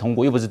就是会通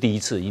过，又不是第一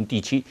次，已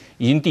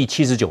经第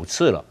79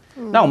次了。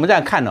那我们再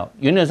看了，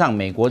原则上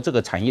美国这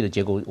个产业的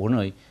结构，我认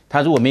为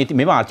它如果没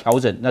办法调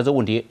整，那这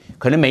问题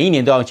可能每一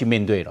年都要去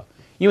面对了。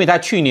因为它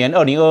去年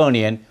2022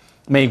年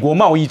美国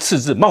贸易赤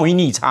字、贸易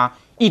逆差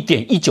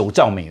1.19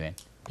兆美元，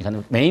你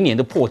看每一年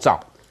都破兆。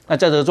那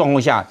在这个状况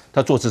下，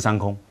它坐吃山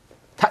空，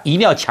它一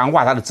定要强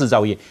化它的制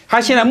造业。它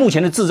现在目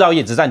前的制造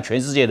业只占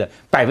全世界的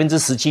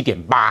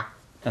17.8%，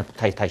那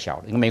太小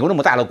了。你看美国那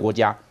么大的国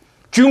家，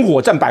军火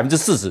占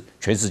40%，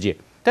全世界，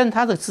但是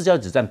它的制造业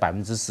只占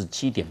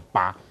17.8%。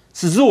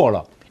是弱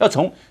了，要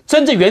从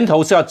真正源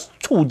头是要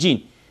促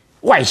进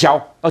外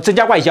销，要增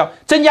加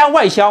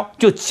外销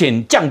就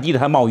降低了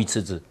它贸易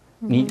赤字。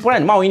你不然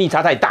你贸易逆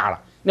差太大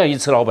了，那你就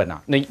吃老本了。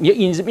你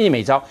印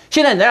美钞，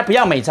现在人家不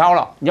要美钞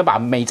了，你要把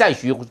美债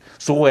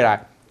赎回来。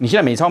你现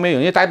在美钞没有，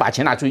因为大家把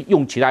钱拿出去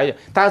用其他，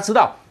大家知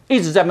道一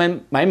直在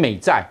买美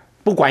债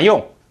不管用，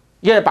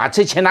要把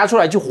这钱拿出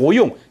来去活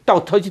用，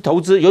去投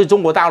资，尤其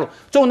中国大陆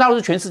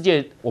是全世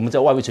界我们在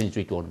外汇存底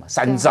最多的嘛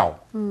，3兆，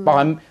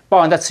包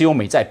含在持有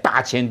美债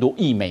8000多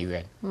亿美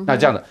元。那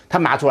这样的，他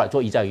拿出来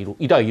做一带一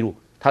路，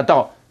他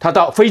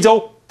到非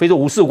洲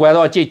50个国家都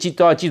要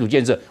基础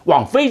建设，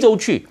往非洲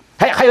去，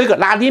还有一个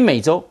拉丁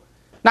美洲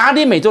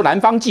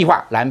南方计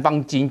划，南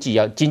方经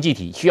济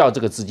体需要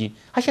这个资金，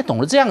他现在懂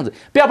得这样子，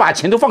不要把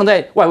钱都放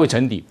在外汇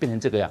存底，变成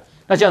这个样，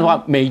那这样的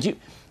话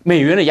美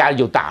元的压力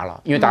就大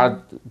了，因为大家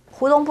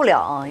糊弄不了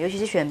啊，尤其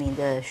是选民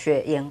的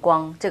眼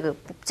光，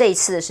这一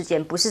次的事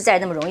件不是在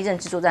那么容易政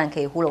治作战可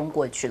以糊弄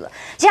过去了。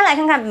接下来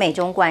看看美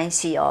中关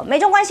系哦，美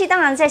中关系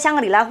当然在香格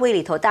里拉会议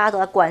里头大家都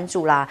在关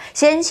注啦。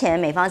先前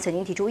美方曾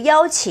经提出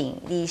邀请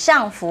李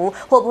尚福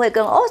会不会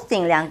跟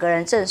Austin 两个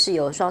人正式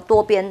有双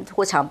多边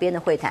或场边的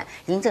会谈，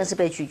已经正式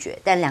被拒绝，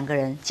但两个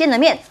人见了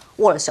面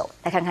握了手，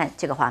来看看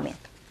这个画面。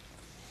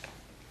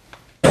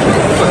美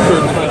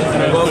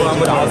国国防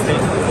部长奥斯汀，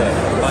对，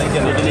帮你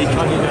见了。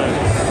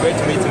Great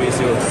to meet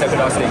you.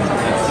 Second Austin.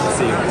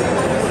 See you.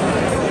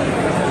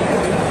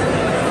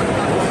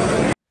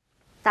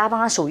 大家帮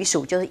他数一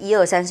数，就是1、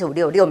2、3、4、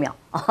5、6秒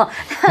哦，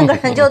两个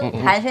人就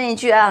寒暄一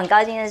句啊，很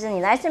高兴认识你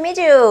 ，Nice to meet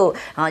you，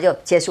 然后就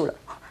结束了。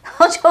然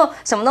后就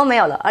什么都没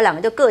有了，而两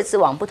个就各自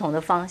往不同的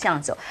方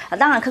向走啊。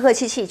当然客客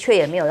气气，却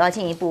也没有要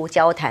进一步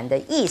交谈的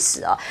意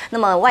思啊。那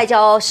么外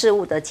交事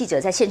务的记者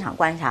在现场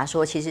观察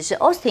说，其实是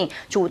Austin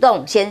主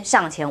动先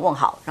上前问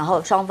好，然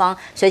后双方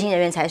随行人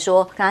员才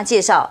说跟他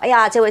介绍，哎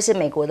呀，这位是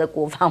美国的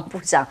国防部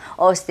长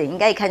Austin， 应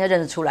该一看就认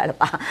得出来了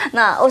吧？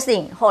那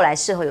Austin 后来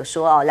事后有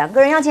说哦，两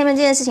个人要见面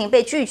这件事情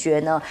被拒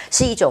绝呢，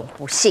是一种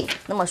不幸。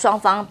那么双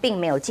方并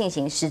没有进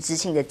行实质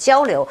性的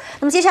交流。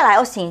那么接下来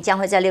Austin 将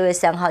会在6月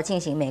3号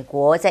进行美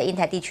国在印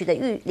太地区的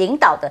领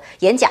导的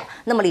演讲。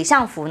那么李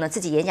尚福呢，自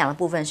己演讲的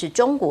部分是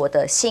中国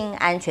的新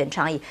安全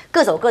倡议，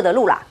各走各的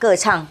路啦，各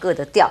唱各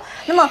的调。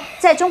那么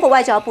在中国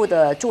外交部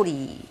的助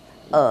理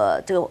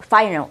这个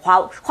发言人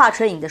华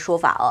春莹的说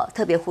法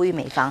特别呼吁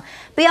美方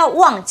不要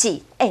忘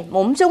记，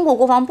我们中国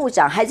国防部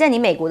长还在你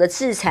美国的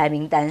制裁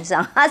名单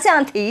上，他这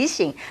样提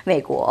醒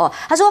美国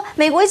他说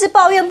美国一直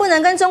抱怨不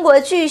能跟中国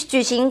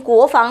举行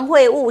国防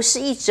会晤是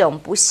一种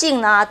不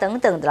幸啊等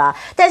等的啦，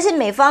但是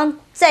美方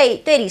在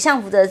对李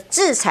尚福的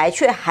制裁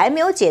却还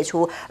没有解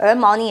除，而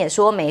毛宁也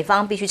说美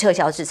方必须撤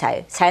销制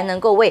裁，才能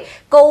够为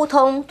沟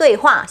通对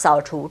话扫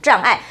除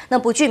障碍。那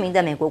不具名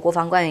的美国国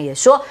防官员也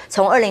说，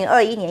从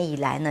2021年以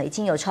来呢，已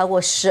经有超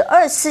过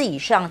12次以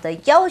上的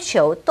要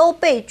求都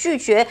被拒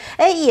绝，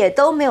也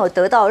都没有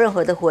得到任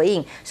何的回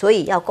应，所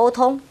以要沟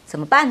通。怎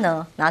么办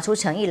呢？拿出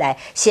诚意来，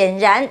显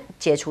然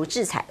解除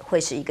制裁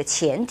会是一个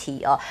前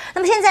提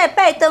那么现在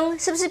拜登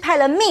是不是派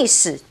了密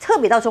使特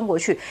别到中国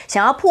去，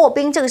想要破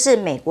冰？这个是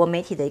美国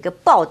媒体的一个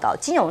报道，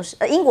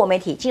英国媒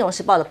体《金融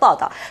时报》的报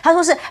道，他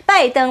说是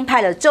拜登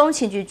派了中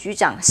情局局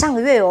长，上个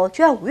月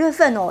就要5月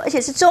份而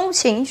且是中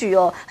情局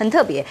很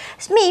特别，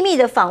秘密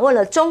的访问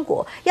了中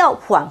国，要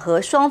缓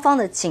和双方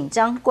的紧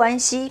张关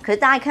系。可是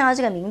大家一看到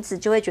这个名字，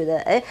就会觉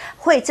得，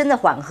会真的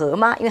缓和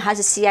吗？因为他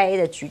是 CIA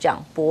的局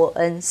长伯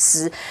恩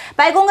斯。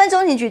白宫跟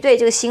中情局对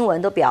这个新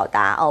闻都表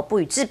达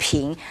不予置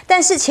评，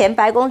但是前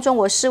白宫中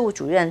国事务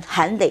主任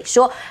韩磊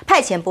说，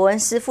派遣伯恩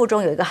斯附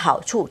中有一个好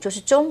处，就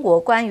是中国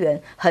官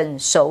员很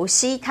熟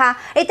悉他。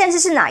但是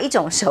是哪一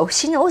种熟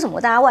悉呢？为什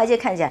么大家外界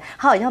看起来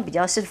他好像比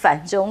较是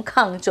反中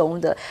抗中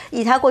的？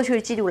以他过去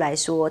的记录来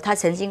说，他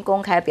曾经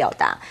公开表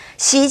达，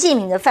习近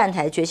平的犯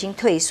台决心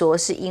退缩，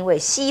是因为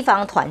西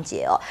方团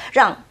结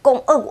让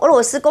俄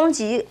罗斯攻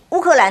击乌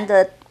克兰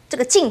的这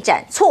个进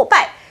展挫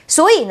败，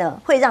所以呢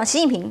会让习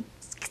近平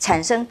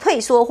产生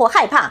退缩或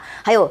害怕。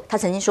还有他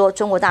曾经说，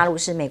中国大陆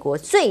是美国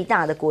最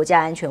大的国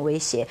家安全威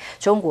胁，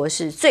中国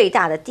是最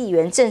大的地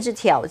缘政治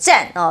挑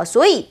战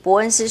所以伯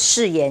恩斯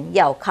誓言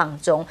要抗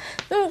中。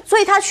所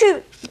以他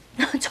去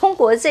中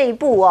国这一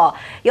步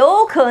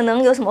有可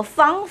能有什么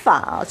方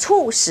法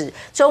促使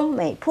中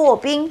美破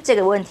冰？这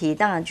个问题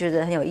当然觉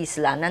得很有意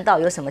思啦。难道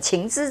有什么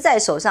情资在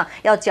手上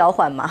要交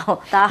换吗？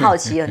大家好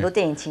奇，有很多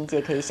电影情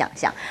节可以想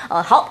象。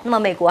好，那么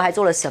美国还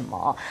做了什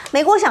么？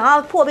美国想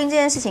要破冰这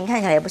件事情看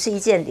起来也不是1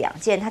件2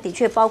件，它的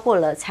确包括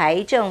了财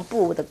政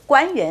部的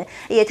官员，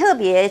也特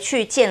别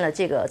去见了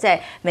这个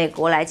在美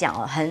国来讲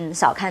很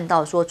少看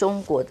到说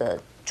中国的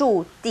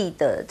驻地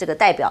的这个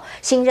代表，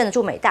新任的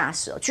驻美大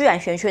使居然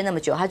悬缺那么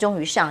久，他终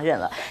于上任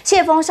了。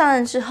谢峰上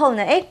任之后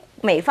呢，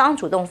美方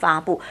主动发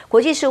布，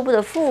国际事务部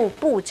的副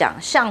部长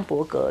尚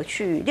伯格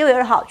去6月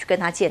2号去跟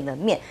他见了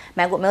面。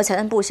美国财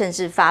政部甚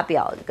至发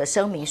表一个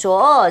声明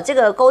说，这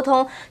个沟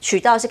通渠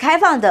道是开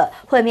放的，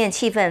会面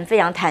气氛非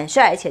常坦率，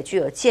而且具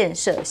有建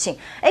设性。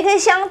可以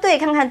相对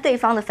看看对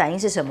方的反应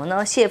是什么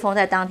呢？谢峰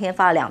在当天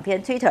发了2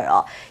篇 Twitter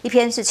一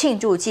篇是庆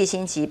祝季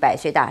辛吉100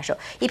岁大寿，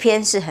一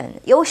篇是很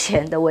悠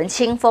闲的文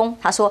青风。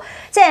他说，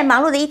在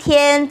忙碌的一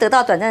天得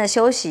到短暂的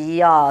休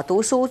息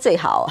读书最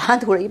好。他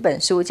读了一本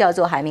书，叫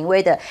做海明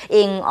威的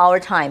In Our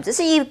Time， 这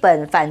是一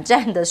本反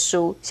战的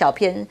书，小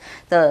篇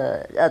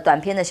的短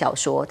篇的小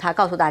说。他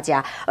告诉大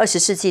家，20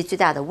世纪最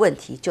大的问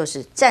题就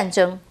是战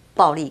争、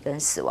暴力跟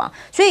死亡。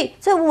所以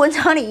这文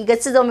章里一个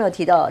字都没有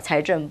提到财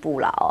政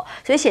部啦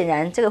所以显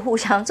然这个互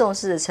相重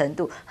视的程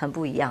度很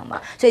不一样嘛。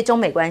所以中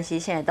美关系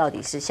现在到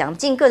底是想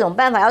尽各种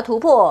办法要突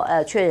破，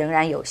却仍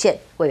然有限。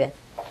委员，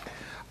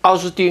奥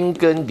斯汀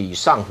跟李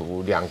尚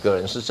福2个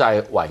人是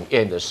在晚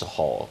宴的时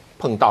候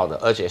碰到的，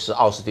而且是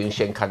奥斯汀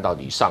先看到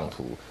李尚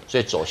福，所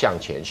以走向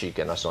前去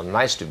跟他说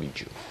Nice to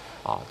meet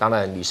you 当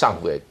然李尚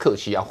福也客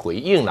气要回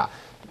应了，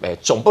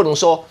总不能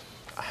说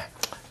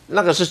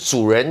那个是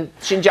主人，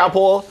新加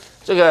坡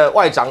这个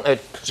外长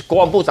国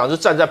防部长就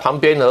站在旁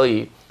边而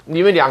已，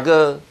你们2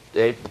个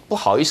不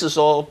好意思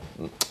说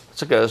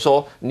这个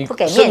说你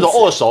伸手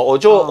握手，我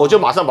就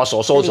马上把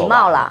手收走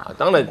了。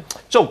当然，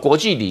这种国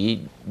际礼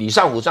仪，李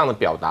尚福这样的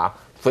表达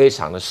非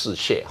常的适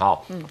切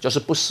就是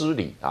不失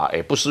礼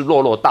也不失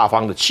落大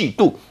方的气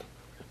度。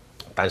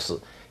但是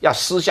要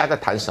私下在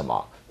谈什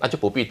么，那就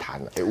不必谈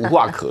了，无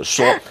话可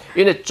说。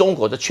因为中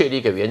国的确立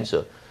一个原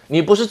则，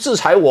你不是制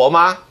裁我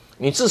吗？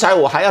你制裁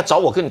我还要找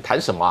我跟你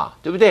谈什么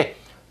对不对？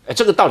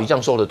这个道理这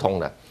样说得通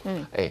的。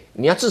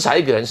你要制裁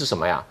一个人是什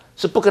么呀？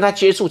是不跟他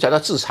接触才叫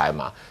制裁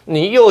嘛？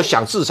你又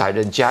想制裁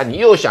人家，你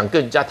又想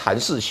跟人家谈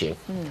事情，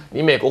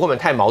你美国会不会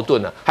太矛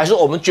盾了？还说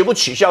我们绝不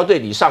取消对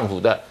李尚福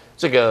的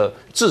这个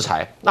制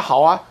裁？那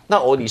好啊，那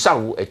我李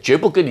尚福绝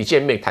不跟你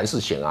见面谈事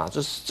情啊，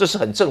这是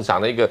很正常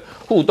的一个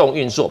互动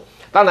运作。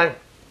当然，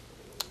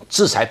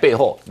制裁背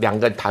后两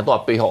个人谈话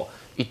背后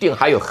一定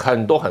还有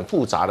很多很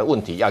复杂的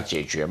问题要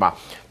解决嘛。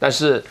但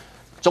是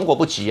中国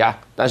不急啊，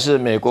但是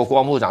美国国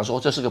防部长说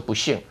这是个不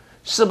幸，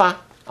是吗？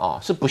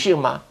是不幸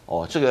吗？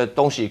这个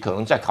东西可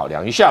能再考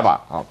量一下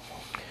吧。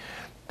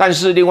但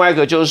是另外一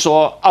个就是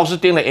说，奥斯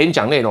汀的演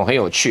讲内容很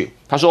有趣。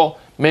他说，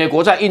美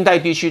国在印太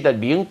地区的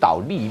领导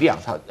力量，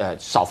他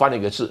少翻了一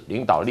个字，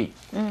领导力。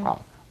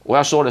我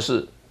要说的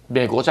是，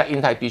美国在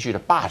印太地区的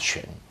霸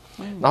权。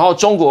然后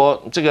中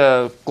国这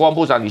个国防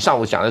部长李尚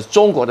福讲的是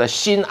中国的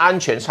新安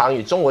全倡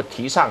议，中国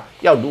提倡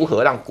要如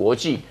何让国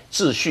际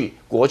秩序、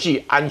国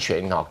际安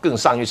全更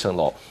上一层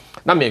楼。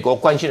那美国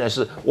关心的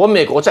是，我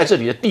美国在这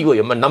里的地位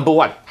有没有 number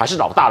one， 还是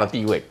老大的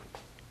地位？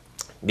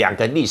两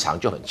个立场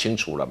就很清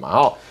楚了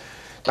嘛。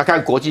那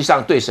看国际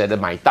上对谁的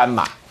买单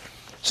嘛。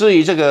至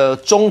于这个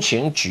中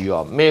情局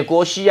美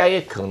国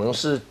CIA 可能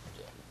是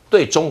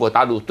对中国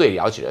大陆最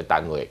了解的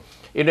单位，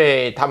因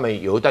为他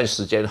们有一段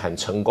时间很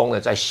成功的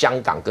在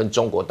香港跟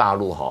中国大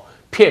陆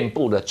遍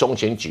布了中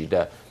情局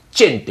的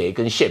间谍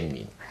跟线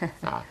民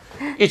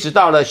一直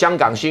到了香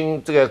港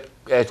这个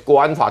国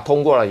安法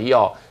通过了以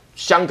后。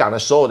香港的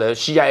所有的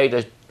CIA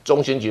的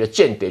中情局的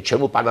间谍全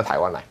部搬到台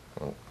湾来，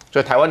所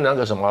以台湾的那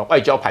个什么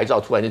外交牌照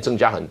突然间增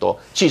加很多，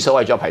汽车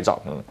外交牌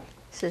照，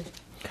是。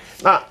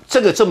那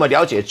这个这么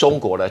了解中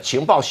国的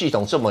情报系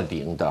统这么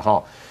灵的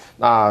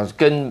那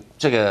跟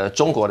这个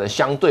中国的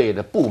相对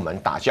的部门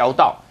打交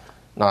道，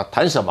那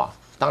谈什么？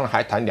当然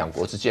还谈两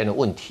国之间的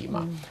问题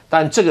嘛。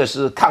但这个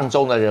是抗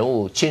中的人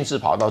物亲自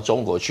跑到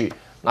中国去，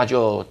那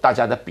就大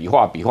家的比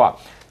划，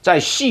在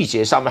细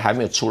节上面还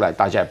没有出来，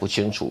大家也不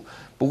清楚。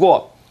不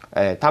过。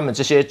他们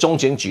这些中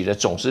情局的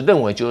总是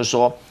认为，就是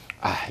说，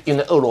因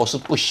为俄罗斯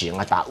不行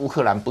啊，打乌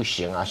克兰不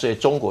行啊，所以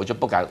中国就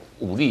不敢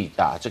武力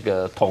这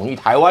个统一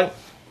台湾。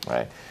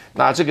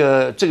那这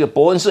个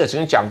伯恩斯也曾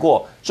经讲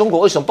过，中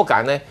国为什么不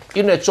敢呢？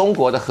因为中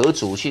国的核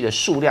子武器的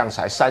数量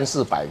才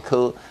300-400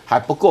颗，还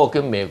不够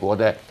跟美国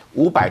的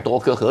500多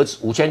颗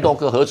5000多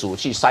颗核子武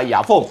器塞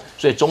牙缝，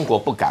所以中国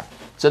不敢。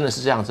真的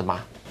是这样子吗？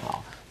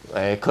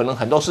可能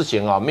很多事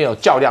情没有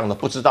较量的，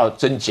不知道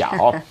真假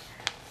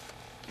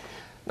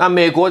那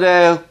美国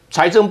的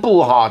财政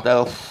部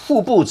的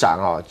副部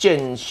长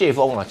见谢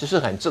峰这是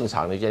很正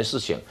常的一件事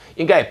情，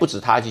应该也不止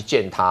他去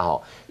见他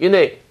因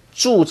为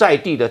驻在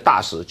地的大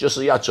使就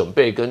是要准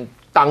备跟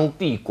当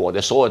地国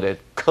的所有的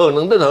可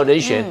能任何人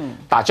选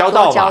打交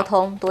道嘛，多交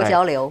通多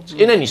交流。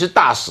因为你是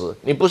大使，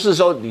你不是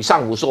说李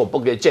尚福说我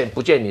不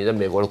见你的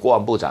美国的国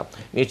防部长，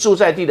你驻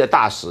在地的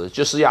大使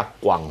就是要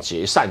广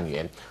结善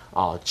缘。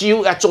几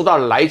乎要做到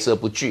来者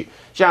不拒。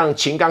像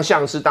秦刚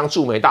上次当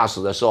驻美大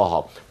使的时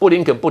候，布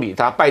林肯不理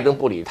他，拜登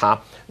不理他，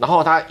然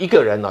后他一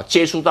个人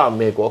接触到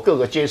美国各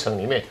个阶层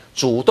里面，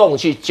主动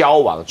去交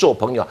往做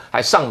朋友，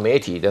还上媒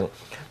体的。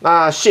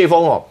那谢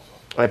峰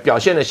表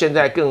现的现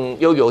在更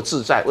悠游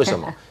自在，为什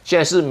么？现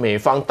在是美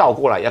方倒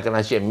过来要跟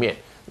他见面。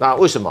那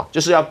为什么？就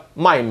是要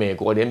卖美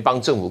国联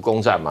邦政府公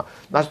债嘛。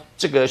那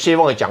这个谢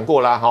峰也讲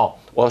过啦，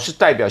我是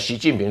代表习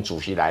近平主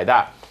席来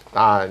的。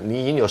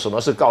你有什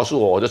么事告诉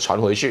我，我就传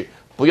回去，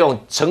不用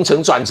层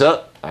层转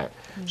折。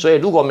所以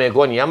如果美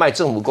国你要卖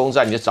政府公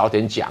债，你就早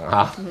点讲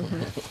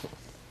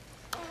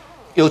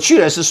有趣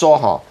的是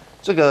说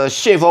这个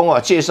谢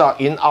峰介绍《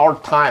In Our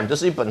Time》，这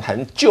是一本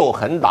很旧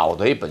很老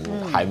的一本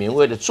海明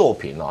威的作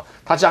品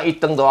他这样一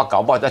登的话，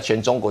搞不好在全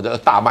中国就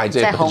大卖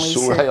这本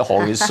书，他又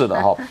红一次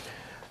了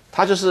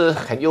他就是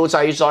很悠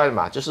哉一哉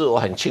嘛，就是我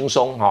很轻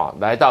松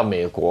来到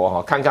美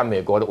国看看美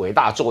国的伟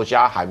大作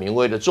家海明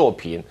威的作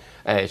品，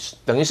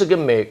等于是跟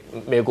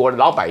美国的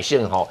老百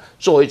姓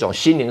做一种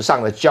心灵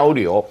上的交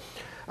流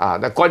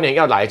那官员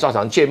要来照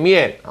常见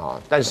面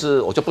但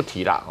是我就不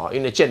提了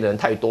因为见的人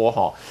太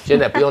多现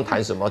在不用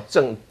谈什么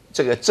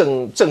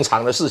正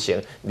常的事情，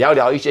聊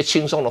聊一些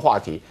轻松的话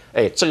题，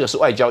这个是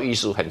外交艺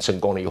术很成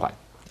功的一环。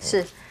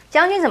是。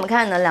将军怎么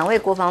看呢？两位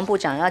国防部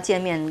长要见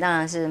面，当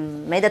然是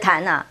没得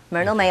谈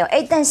门都没有。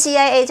但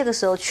CIA 这个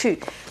时候去，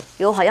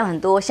有好像很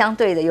多相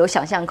对的有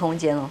想象空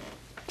间哦。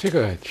这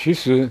个其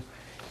实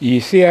以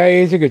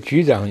CIA 这个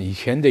局长以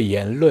前的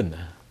言论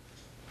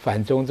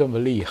反中这么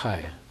厉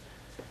害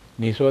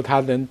你说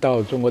他能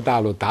到中国大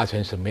陆达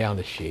成什么样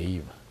的协议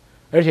吗？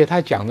而且他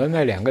讲的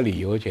那2个理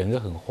由简直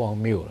很荒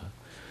谬了，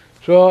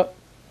说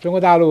中国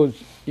大陆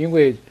因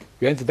为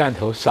原子弹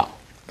头少，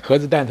核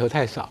子弹头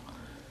太少，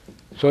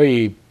所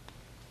以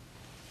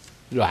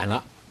软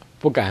了，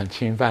不敢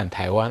侵犯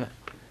台湾了。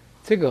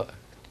这个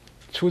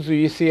出自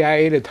于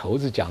CIA 的头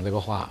子讲这个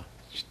话，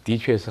的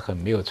确是很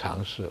没有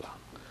常识了。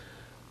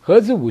核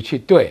子武器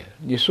对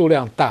你数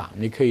量大，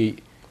你可以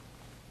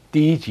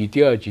第1级、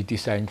第2级、第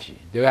3级，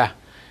对吧？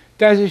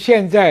但是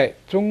现在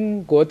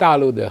中国大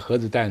陆的核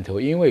子弹头，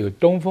因为有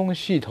东风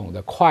系统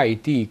的快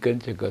递跟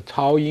这个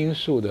超音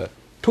速的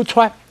突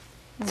穿，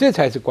这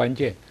才是关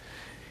键。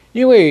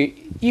因为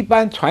一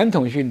般传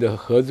统性的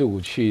核子武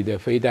器的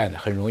飞弹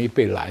很容易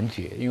被拦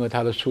截，因为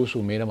它的输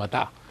数没那么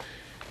大。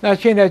那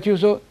现在就是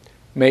说，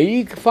每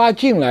一发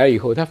进来以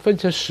后，它分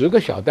成10个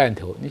小弹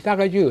头，你大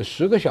概就有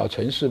10个小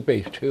城市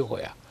被摧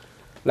毁啊。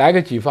来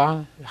个几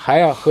发，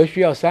何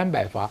须要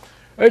300发？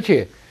而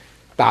且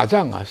打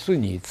仗啊，是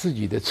你自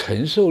己的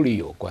承受力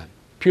有关。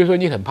譬如说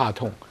你很怕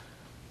痛，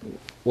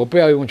我不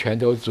要用拳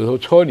头，指头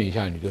戳你一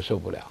下，你就受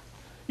不了。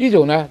一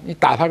种呢，你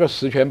打他个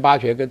10拳8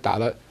拳，跟打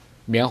到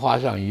棉花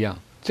上一样，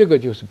这个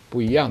就是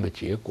不一样的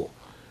结果。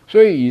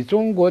所以以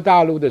中国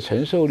大陆的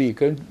承受力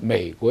跟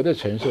美国的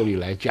承受力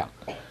来讲，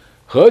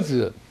核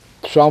子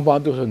双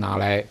方都是拿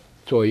来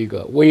做一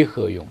个威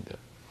吓用的、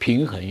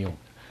平衡用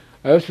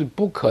的，而是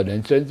不可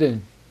能真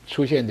正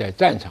出现在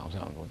战场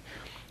上的东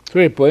西。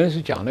所以伯恩斯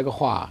讲那个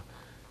话，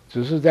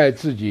只是在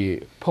自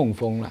己碰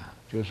风了，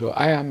就是说，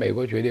哎呀，美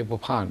国绝对不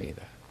怕你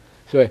的。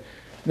所以，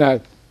那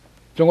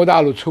中国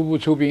大陆出不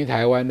出兵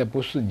台湾，那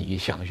不是你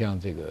想象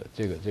这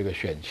个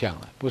选项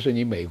了，不是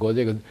你美国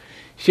这个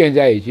现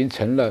在已经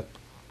成了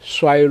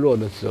衰弱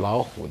的纸老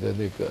虎的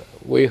这个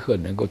威吓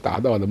能够达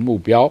到的目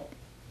标。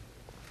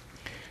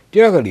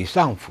第二个，李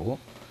尚福，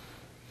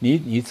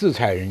你制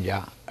裁人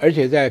家，而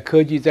且在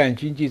科技战、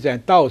经济战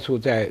到处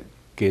在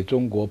给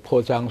中国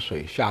泼脏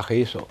水、下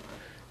黑手，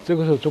这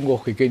个时候中国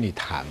会跟你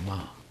谈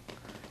吗？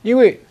因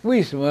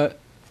为什么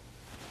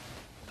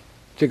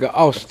这个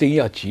奥斯汀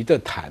要急着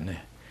谈呢？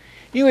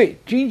因为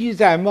经济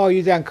战、贸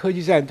易战、科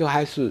技战都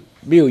还是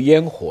没有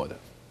烟火的，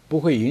不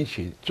会引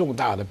起重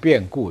大的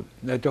变故的，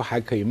那都还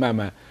可以慢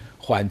慢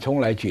缓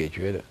冲来解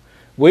决的。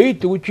唯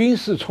独军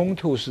事冲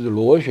突是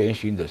螺旋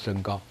形的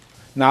升高，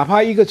哪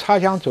怕一个擦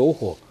枪走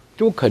火，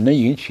都可能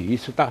引起一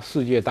次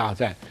世界大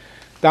战。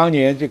当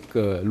年这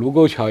个卢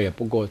沟桥也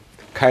不过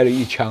开了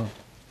一枪，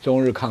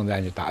中日抗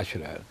战就打起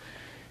来了。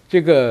这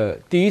个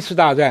第一次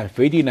大战，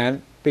斐迪南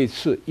被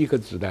刺一颗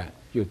子弹，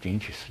就引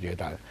起世界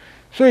大战。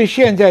所以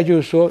现在就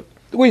是说，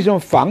为什么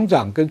防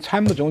长跟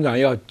参谋总长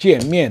要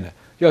见面呢？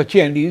要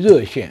建立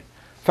热线，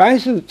凡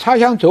是擦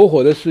枪走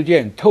火的事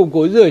件，透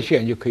过热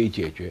线就可以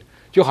解决，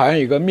就好像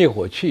一个灭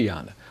火器一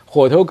样的，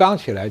火头刚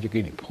起来就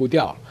给你扑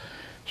掉了。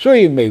所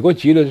以美国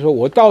急了说，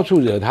我到处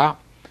惹他，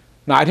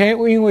哪天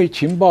因为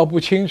情报不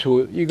清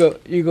楚，一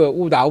个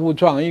误打误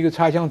撞，一个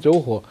擦枪走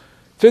火，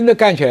真的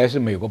干起来是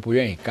美国不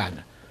愿意干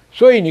的。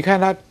所以你看，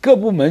他各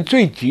部门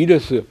最急的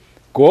是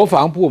国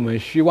防部门，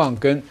希望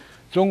跟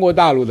中国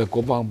大陆的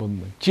国防部门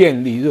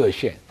建立热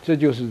线，这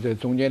就是这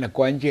中间的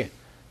关键。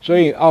所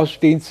以奥斯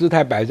汀姿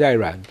态摆再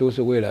软，都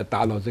是为了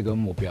达到这个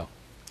目标。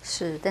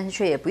是，但是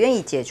却也不愿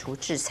意解除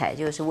制裁，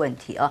这个是问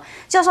题啊。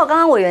教授，刚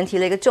刚委员提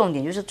了一个重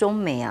点，就是中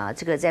美啊，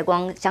这个在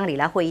光香格里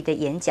拉会议的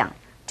演讲，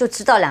就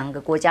知道2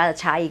个国家的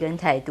差异跟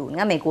态度。你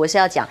看，美国是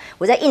要讲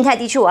我在印太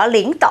地区我要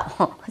领导，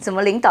怎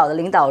么领导的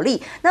领导力？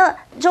那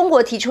中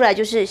国提出来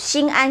就是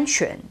新安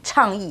全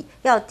倡议，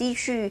要地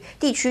区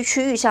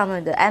区域上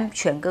面的安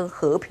全跟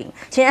和平。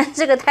显然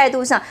这个态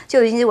度上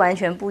就已经是完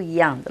全不一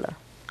样的了。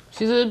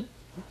其实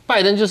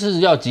拜登就是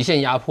要极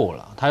限压迫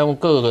了，他用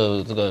各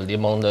个这个联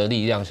盟的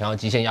力量，想要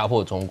极限压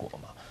迫中国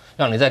嘛，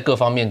让你在各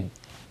方面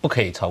不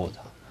可以超过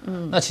他。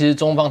那其实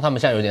中方他们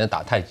现在有点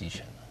打太极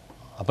拳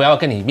了，不要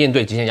跟你面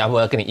对极限压迫，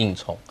要跟你硬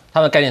冲，他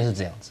们的概念是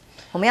这样子。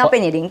我们要被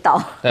你领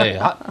导。对，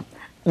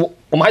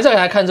我们还是要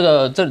来看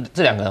这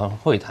2个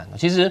会谈。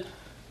其实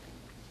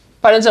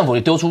拜登政府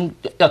也丢出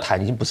要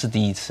谈，已经不是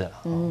第一次了。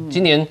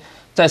今年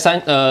在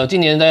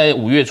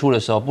5月初的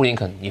时候，布林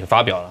肯也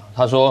发表了，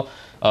他说。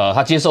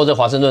他接受这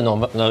华盛顿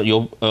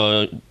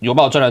邮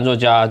报专栏作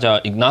家叫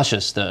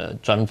Ignatius 的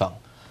专访，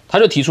他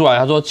就提出来，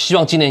他说希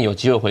望今年有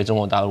机会回中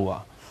国大陆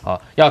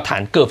要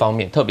谈各方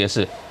面，特别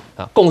是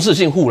共识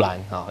性护栏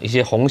一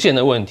些红线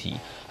的问题，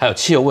还有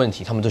气候问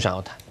题，他们都想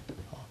要谈。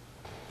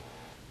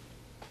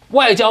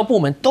外交部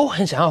门都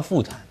很想要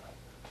复谈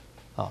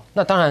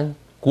那当然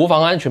国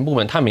防安全部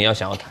门他们也要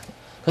想要谈，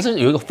可是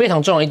有一个非常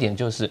重要一点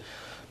就是，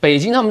北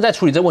京他们在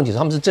处理这个问题的时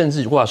候，他们是政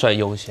治挂帅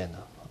优先的。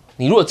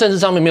你如果政治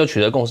上面没有取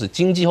得共识，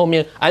经济后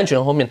面、安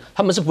全后面，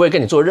他们是不会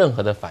跟你做任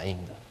何的反应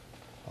的，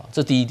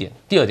这第一点。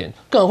第二点，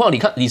更何况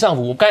李尚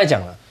福，我刚才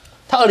讲了，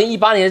他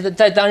2018年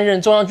在担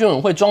任中央军委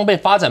会装备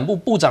发展部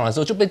部长的时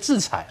候就被制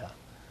裁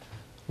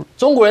了。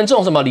中国人这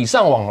种什么礼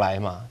尚往来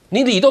嘛，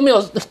你礼都没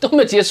有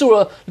结束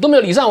了，都没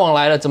有礼尚往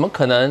来了，怎么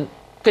可能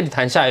跟你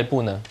谈下一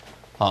步呢？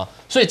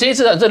所以这一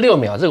次的这6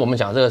秒，这个我们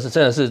讲这个是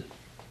真的是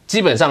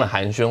基本上的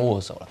寒暄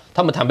握手了，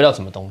他们谈不了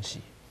什么东西。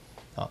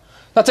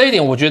那这一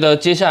点，我觉得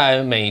接下来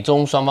美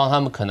中双方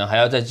他们可能还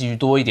要再继续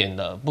多一点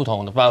的不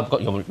同的，不然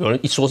有人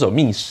一说是有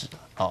密使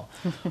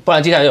不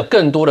然接下来有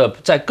更多的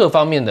在各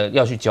方面的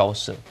要去交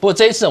涉。不过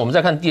这一次我们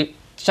再看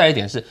下一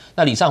点是，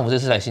那李尚福这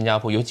次来新加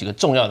坡有几个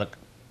重要的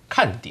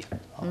看点。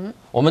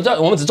我们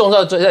只重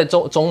视在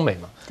中美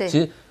嘛，其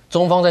实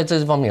中方在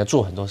这方面也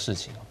做很多事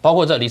情，包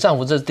括李尚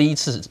福这是第一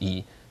次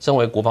以身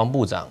为国防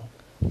部长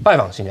拜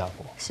访新加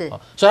坡，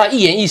所以他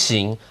一言一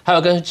行，还有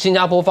跟新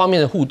加坡方面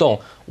的互动，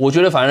我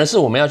觉得反而是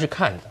我们要去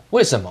看的。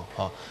为什么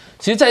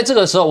其实在这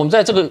个时候，我们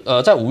在这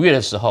个在5月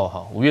的时候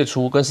5月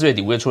初跟4月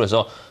底5月初的时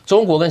候，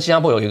中国跟新加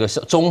坡有一个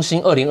中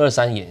兴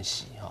2023演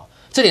习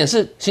这点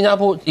是新加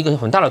坡一个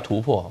很大的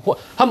突破，或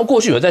他们过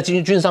去有在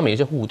军事上面有一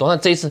些互动，但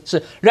这一次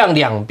是让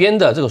两边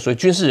的这个所谓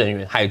军事人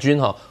员、海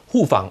军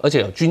互访，而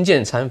且有军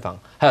舰参访，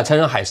还有参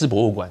观海事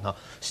博物馆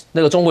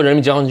那个中国人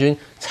民解放军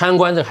参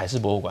观这个海事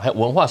博物馆，还有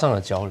文化上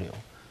的交流。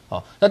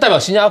那代表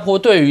新加坡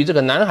对于这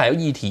个南海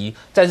议题，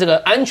在这个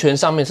安全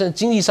上面，甚至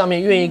经济上面，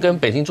愿意跟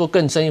北京做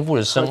更深一步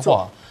的深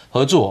化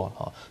合作。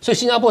所以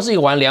新加坡是一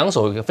个玩两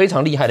手、一个非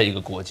常厉害的一个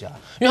国家，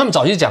因为他们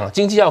早期讲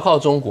经济要靠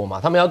中国嘛，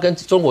他们要跟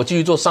中国继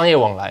续做商业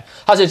往来。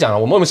他就讲了，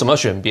我们为什么要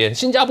选边？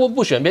新加坡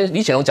不选边，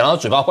李显龙讲到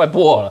嘴巴快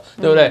破了，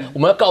对不对？我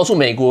们要告诉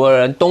美国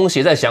人东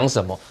协在想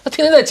什么，他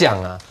天天在讲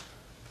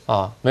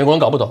美国人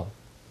搞不懂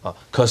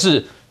可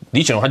是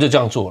李显龙他就这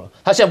样做了，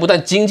他现在不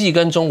但经济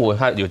跟中国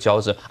他有交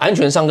涉，安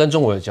全上跟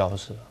中国有交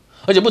涉，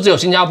而且不只有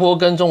新加坡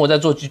跟中国在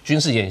做军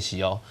事演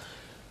习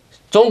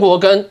中国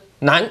跟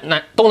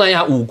东南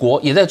亚5国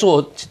也在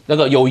做那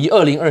个友谊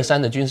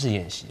2023的军事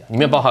演习里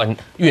面包含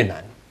越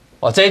南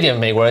这一点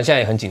美国人现在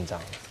也很紧张。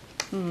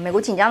美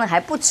国紧张的还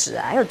不止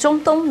还有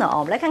中东呢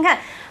我们来看看。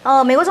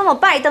美国总统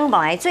拜登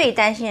本来最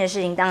担心的事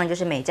情，当然就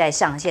是美债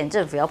上限，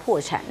政府要破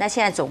产。那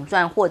现在总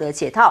算获得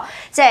解套，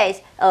在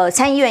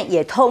参议院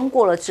也通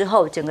过了之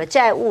后，整个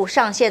债务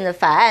上限的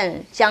法案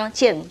将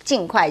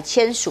尽快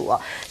签署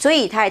所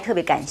以他也特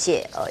别感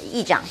谢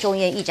众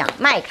议院议长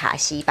麦卡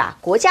锡把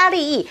国家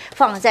利益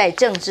放在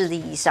政治利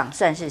益上，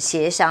算是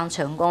协商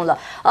成功了。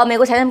美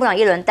国财政部长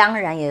耶伦当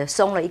然也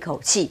松了一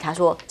口气，他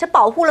说这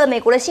保护了美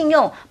国的信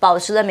用，保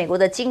持了美国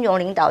的金融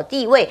领导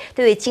地位，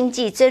对于经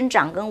济增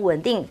长跟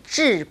稳定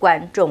至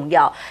关重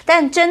要。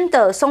但真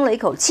的松了一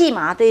口气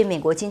吗？对于美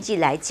国经济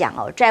来讲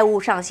债务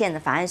上限的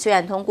法案虽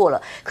然通过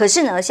了，可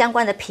是呢相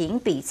关的评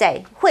比在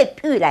惠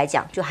誉来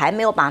讲就还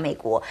没有把美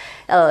国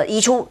移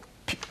出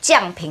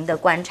降评的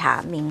观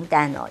察名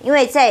单因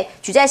为在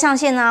举债上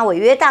限违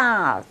约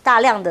大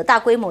量的大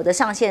规模的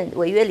上限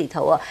违约里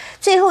头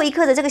最后一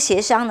刻的这个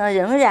协商呢，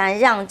仍然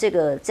让这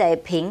个在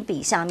评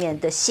比上面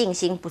的信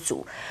心不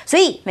足，所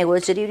以美国的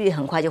殖利率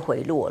很快就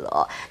回落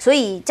了所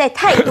以在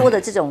太多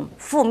的这种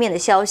负面的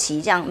消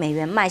息，让美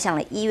元迈向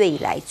了1月以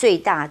来最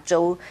大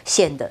周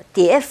线的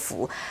跌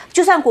幅。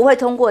就算国会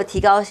通过提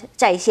高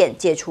债限、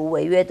解除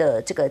违约的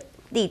这个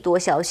利多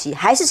消息，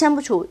还是撑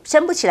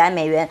不起来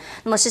美元。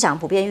那么市场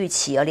普遍预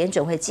期联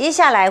准会接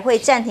下来会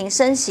暂停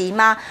升息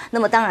吗？那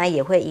么当然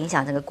也会影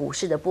响整个股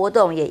市的波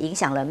动，也影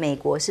响了美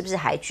国是不是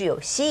还具有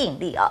吸引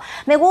力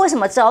美国为什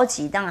么着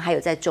急？当然还有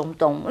在中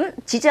东，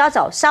急着要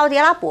找沙特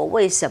阿拉伯，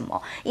为什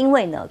么？因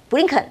为呢，布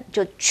林肯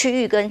就区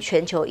域跟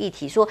全球议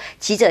题说，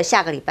急着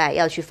下个礼拜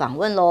要去访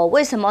问喽。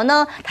为什么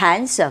呢？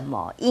谈什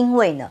么？因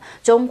为呢，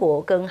中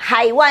国跟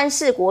海湾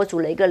4国组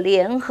了一个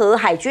联合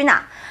海军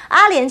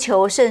阿联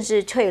酋甚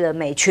至退了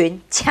美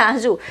群，加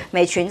入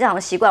美群这样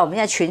的习惯，我们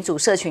现在群组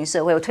社群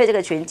社会，我退这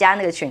个群加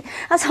那个群。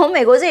那从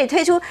美国这里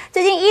推出，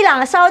最近伊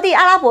朗、沙特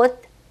阿拉伯、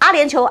阿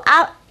联酋、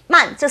阿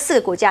曼这4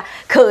个国家，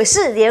可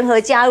是联合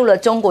加入了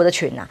中国的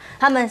群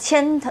他们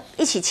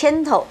一起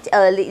牵头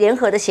联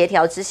合的协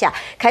调之下，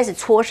开始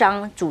磋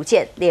商组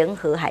建联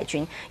合海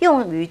军，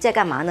用于在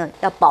干嘛呢？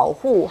要保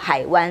护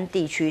海湾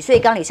地区。所以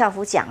刚李尚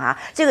福讲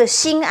这个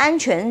新安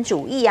全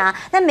主义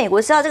但美国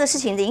知道这个事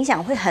情的影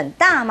响会很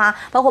大吗？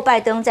包括拜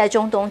登在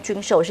中东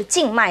军售是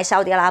禁卖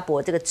沙特阿拉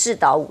伯这个制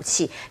导武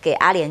器给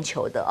阿联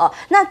酋的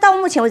那到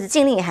目前为止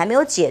禁令也还没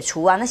有解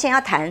除那现在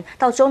要谈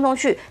到中东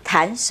去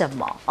谈什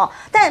么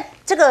但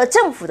这个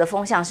政府的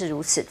风向是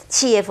如此，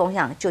企业风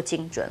向就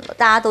精准了。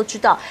大家都知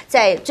道，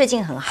在最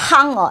近很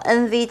夯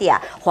NVIDIA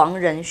黄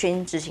仁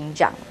勋执行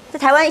长在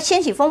台湾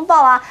掀起风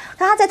暴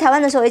他在台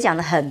湾的时候也讲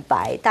得很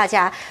白，大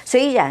家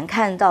虽然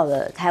看到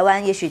了台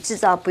湾也许制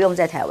造不用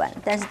在台湾，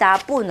但是大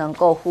家不能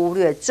够忽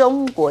略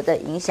中国的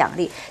影响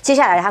力。接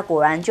下来他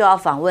果然就要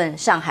访问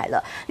上海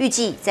了，预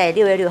计在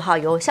6月6号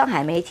由上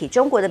海媒体、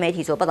中国的媒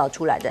体所报道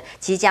出来的，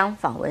即将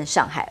访问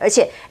上海，而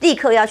且立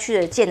刻要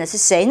去见的是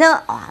谁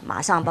呢？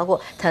马上包括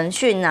腾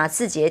讯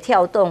字节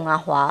跳动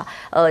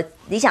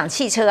理想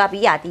汽车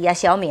比亚迪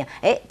小米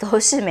都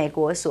是美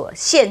国所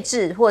限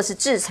制或是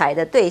制裁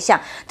的对象。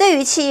对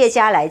于企业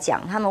家来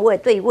讲，他们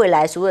对未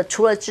来除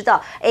了知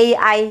道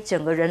AI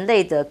整个人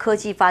类的科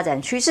技发展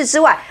趋势之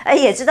外，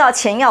也知道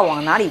钱要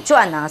往哪里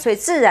赚所以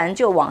自然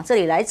就往这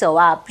里来走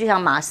就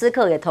像马斯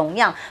克也同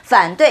样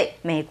反对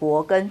美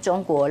国跟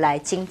中国来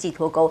经济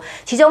脱钩。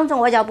其中中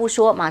国外交部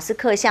说，马斯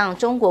克向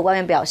中国官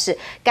员表示，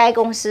该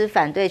公司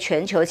反对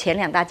全球前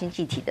2大经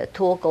济体的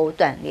脱钩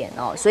断链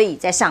所以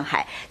在上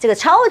海这个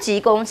超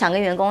级工厂跟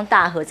员工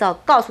大合照，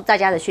告诉大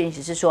家的讯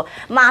息是说，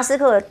马斯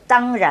克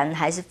当然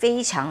还是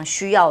非常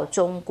需要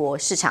中国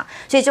市场，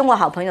所以中国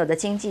好朋友的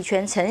经济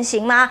圈成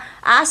型吗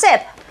？RCEP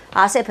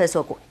RCEP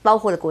所包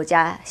括的国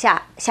家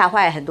吓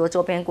坏了很多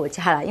周边国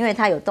家了，因为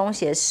它有东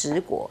协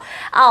10国，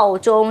澳、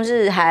中、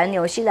日、韩、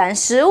纽西兰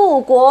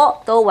15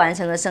国都完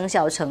成了生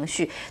效程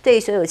序。对于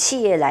所有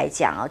企业来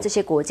讲啊，这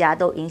些国家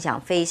都影响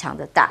非常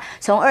的大。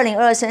从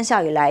2022生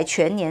效以来，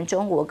全年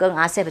中国跟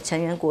RCEP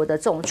成员国的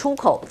总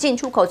进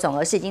出口总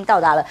额是已经到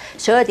达了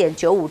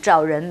12.95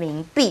兆人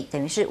民币，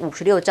等于是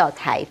56兆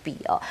台币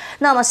哦。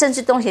那么，甚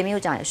至东协秘书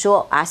长也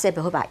说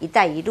 ，RCEP 会把“一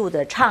带一路”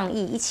的倡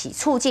议一起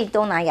促进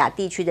东南亚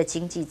地区的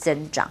经济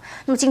增长。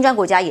那么金砖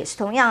国家也是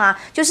同样啊，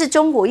就是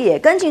中国也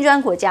跟金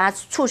砖国家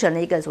促成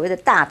了一个所谓的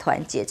大团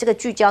结。这个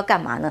聚焦干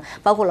嘛呢？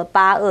包括了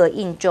巴俄、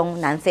印中、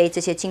南非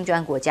这些金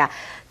砖国家。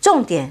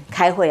重点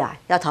开会啊，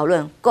要讨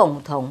论共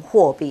同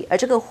货币，而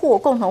这个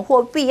共同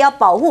货币要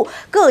保护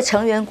各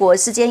成员国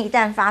之间一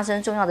旦发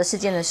生重要的事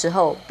件的时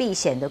候，避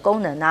险的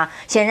功能啊，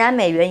显然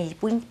美元已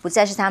不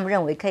再是他们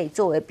认为可以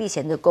作为避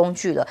险的工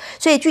具了。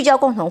所以聚焦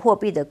共同货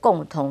币的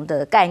共同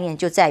的概念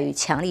就在于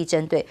强力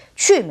针对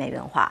去美元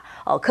化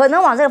哦，可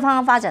能往这个方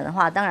向发展的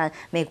话，当然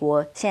美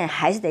国现在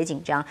还是得紧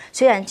张，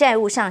虽然债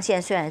务上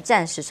限虽然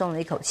暂时松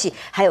了一口气，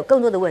还有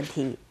更多的问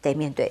题得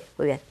面对。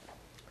委员。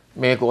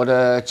美国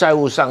的债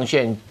务上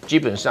限基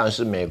本上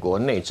是美国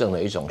内政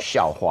的一种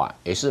笑话，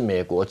也是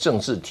美国政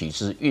治体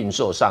制运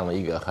作上的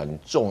一个很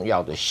重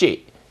要的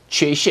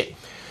缺陷。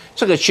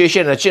这个缺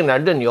陷呢，竟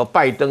然任由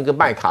拜登跟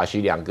麦卡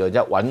锡两个人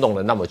在玩弄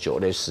了那么久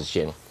的时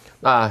间。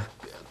那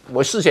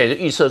我事前也就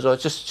预测说，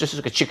这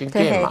是个 chicken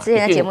game 嘛，之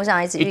前在节目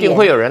上一定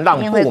会有人让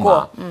步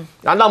嘛。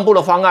然后让步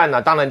的方案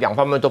呢，当然两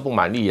方面都不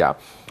满意啊。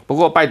不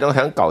过拜登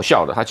很搞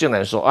笑的，他竟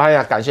然说：“哎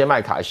呀，感谢麦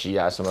卡锡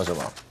啊，什么什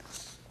么，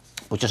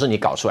不就是你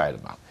搞出来的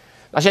吗？”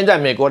那现在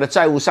美国的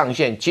债务上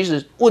限，其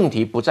实问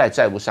题不在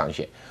债务上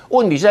限，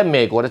问题是在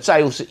美国的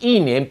债务是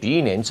一年比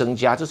一年增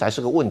加，这才是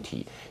个问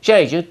题。现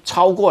在已经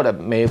超过了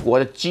美国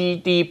的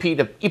GDP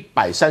的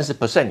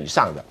130% 以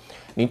上的，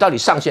你到底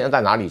上限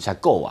在哪里才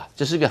够啊？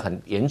这是一个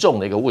很严重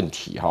的一个问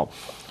题哈。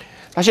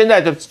他现在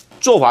的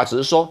做法只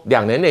是说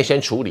2年内先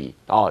处理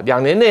哦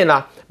，2年内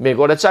呢，美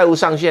国的债务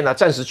上限呢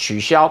暂时取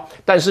消，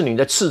但是你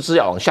的赤字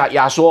要往下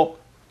压缩。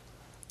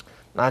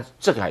那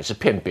这个还是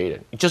骗别人，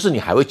就是你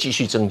还会继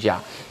续增加。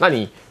那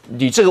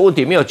你这个问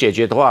题没有解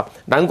决的话，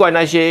难怪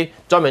那些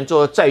专门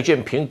做债券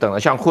平等的，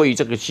像会议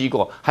这个机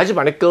构，还是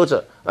把你搁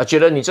着觉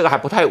得你这个还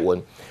不太稳。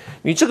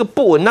你这个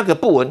不稳，那个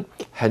不稳，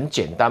很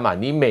简单嘛。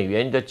你美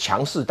元的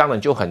强势，当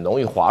然就很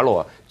容易滑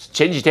落。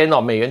前几天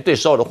美元对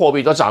所有的货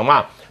币都涨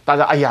嘛，大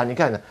家哎呀，你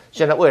看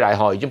现在未来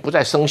已经不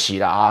再升息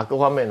了啊，各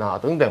方面啊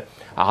等等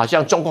啊，好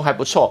像状况还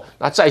不错。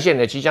那在线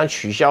呢即将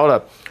取消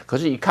了，可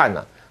是一看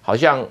呢，好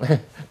像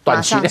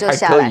短期内还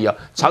可以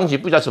长期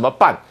不知道怎么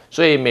办，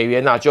所以美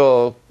元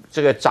就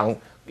这个涨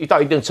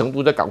到一定程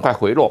度就赶快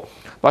回落，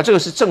这个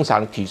是正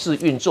常体制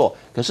运作。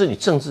可是你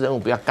政治人物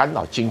不要干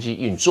扰经济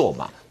运作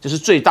嘛，这是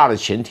最大的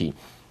前提。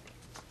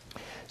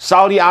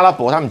沙特阿拉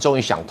伯他们终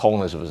于想通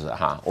了，是不是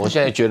哈？我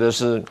现在觉得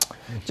是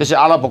这些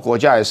阿拉伯国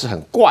家也是很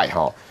怪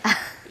哈。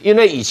因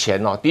为以前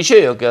的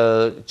确有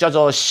个叫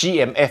做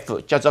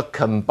CMF， 叫做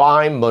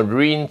Combined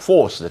Marine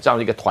Force 的这样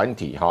的一个团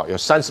体有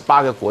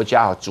38个国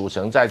家组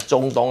成在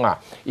中东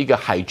一个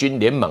海军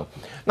联盟。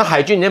那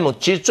海军联盟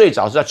其实最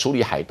早是在处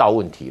理海盗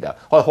问题的，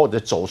或者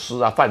走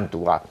私贩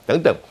毒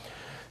等等，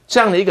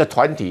这样的一个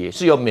团体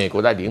是由美国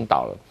在领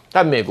导了。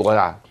但美国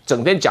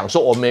整天讲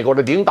说我美国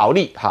的领导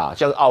力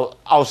像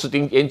奥斯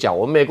汀演讲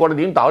我美国的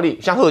领导力，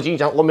像贺锦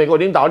讲我美国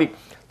领导力，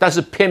但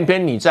是偏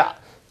偏你在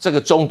这个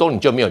中东你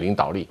就没有领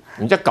导力，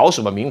你在搞什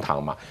么名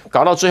堂嘛？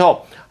搞到最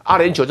后，阿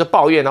联酋就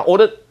抱怨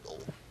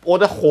我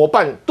的伙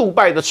伴杜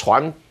拜的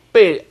船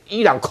被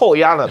伊朗扣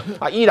押了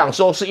伊朗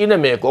说是因为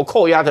美国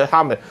扣押的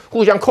他们，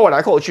互相扣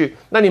来扣去，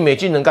那你美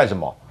金能干什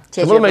么？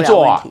什么都没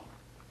做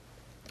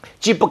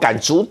既不敢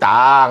阻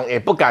挡，也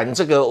不敢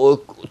这个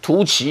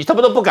突袭，他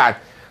们都不敢。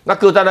那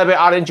搁在那边，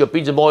阿联酋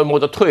鼻子摸一摸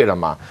就退了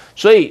嘛。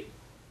所以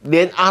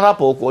连阿拉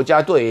伯国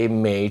家对于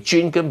美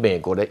军跟美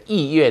国的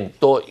意愿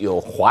都有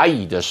怀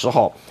疑的时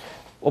候，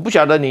我不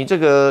晓得你这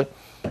个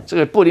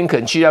布林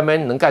肯去那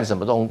边能干什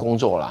么这种工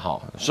作了哈。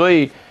所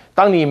以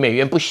当你美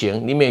元不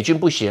行，你美军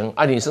不行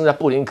你剩下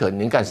布林肯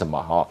能干什么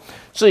哈？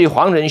至于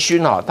黄仁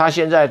勋他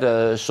现在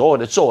的所有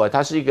的作为，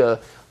他是一个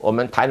我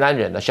们台南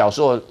人小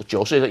时候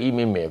9岁就移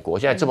民美国，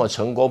现在这么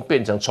成功，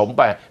变成崇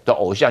拜的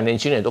偶像，年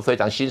轻人都非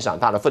常欣赏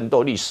他的奋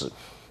斗历史。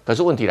可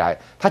是问题来，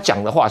他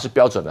讲的话是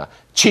标准的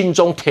亲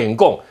中舔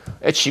共，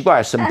奇怪，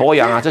沈伯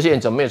洋这些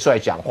人怎么没有出来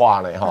讲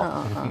话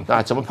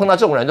呢？怎么碰到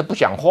这种人都不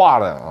讲话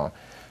了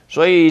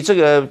所以这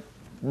个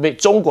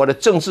中国的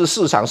政治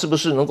市场是不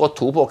是能够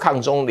突破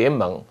抗中联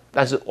盟？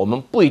但是我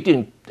们不一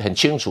定很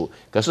清楚。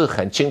可是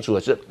很清楚的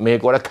是，美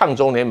国的抗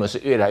中联盟是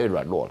越来越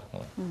软弱了。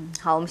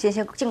好，我们先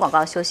进广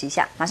告休息一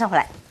下，马上回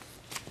来。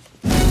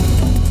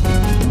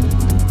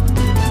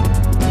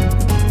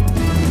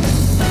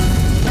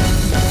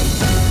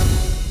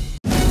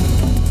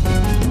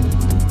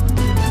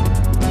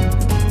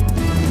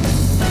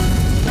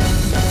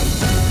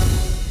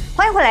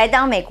回来，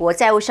当美国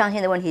债务上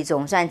限的问题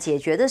总算解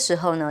决的时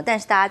候呢，但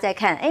是大家在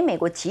看，美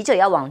国急着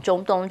要往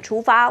中东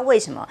出发，为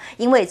什么？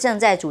因为正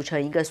在组成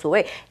一个所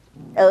谓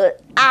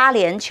阿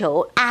联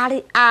酋、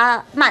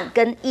阿曼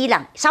跟伊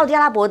朗、沙特阿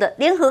拉伯的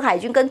联合海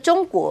军跟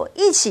中国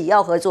一起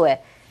要合作，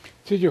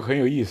这就很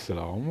有意思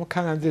了。我们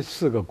看看这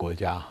4个国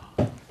家：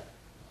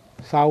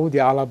沙烏地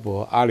阿拉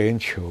伯、阿联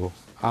酋、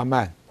阿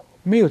曼，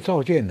没有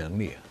造舰能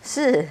力，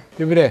是，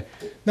对不对？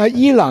那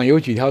伊朗有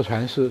几条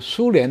船是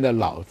苏联的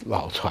老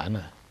船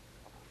呢？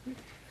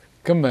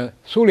根本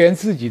苏联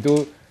自己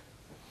都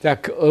在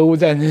俄乌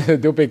战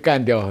争都被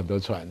干掉很多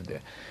船，对。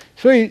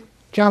所以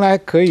将来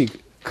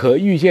可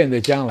预见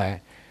的将来，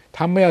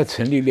他们要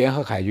成立联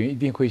合海军，一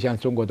定会向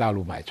中国大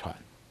陆买船，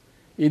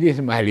一定是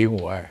买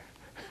052、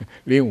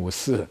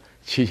054、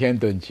7000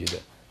吨级的，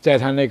在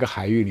他那个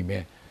海域里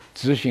面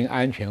执行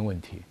安全问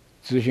题，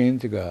执行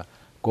这个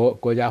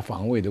国家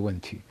防卫的问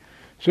题。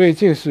所以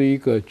这是一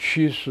个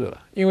趋势了，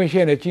因为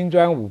现在金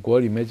砖5国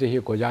里面这些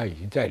国家已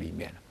经在里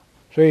面了，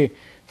所以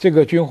这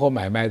个军火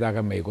买卖大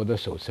概美国的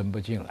手伸不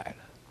进来了。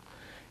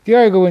第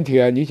二个问题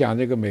啊，你讲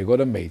这个美国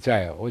的美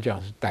债啊，我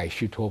讲是歹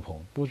戏拖棚，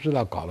不知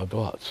道搞了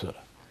多少次了。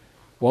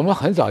我们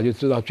很早就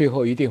知道最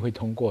后一定会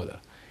通过的，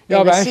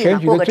要不然选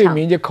举的罪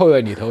名就扣在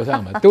你头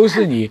上嘛，都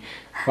是你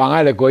妨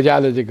碍了国家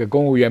的这个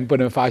公务员不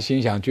能发薪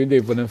饷，军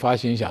队不能发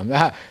薪饷，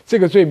那这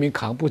个罪名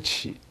扛不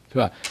起，是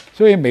吧？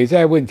所以美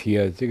债问题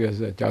啊，这个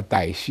是叫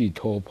歹戏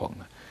拖棚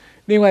啊。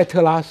另外，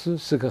特拉斯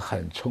是个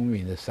很聪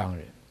明的商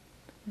人，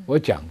我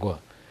讲过，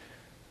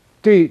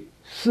对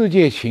世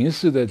界情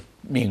势的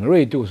敏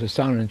锐度是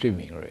商人最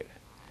敏锐的。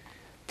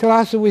特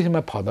拉斯为什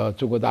么跑到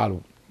中国大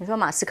陆？你说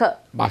马斯克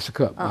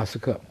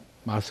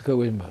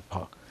为什么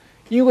跑？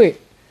因为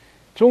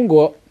中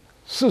国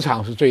市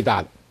场是最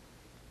大的，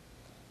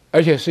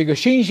而且是一个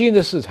新兴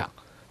的市场，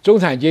中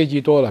产阶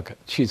级多了，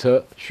汽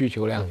车需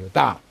求量就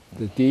大。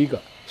这是第一个，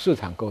市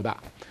场够大。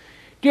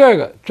第二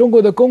个，中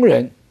国的工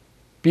人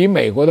比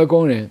美国的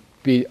工人、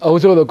比欧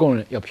洲的工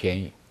人要便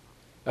宜，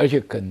而且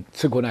肯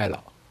吃苦耐劳，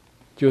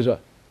就是说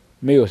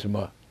没有什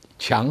么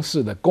强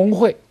势的工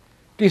会。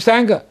第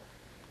三个，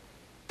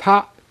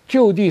它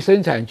就地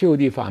生产、就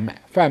地贩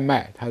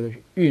卖，它的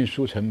运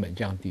输成本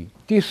降低。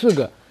第四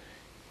个，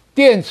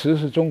电池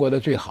是中国的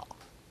最好，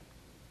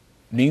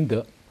宁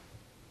德，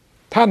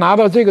他拿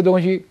到这个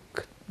东西，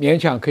勉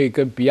强可以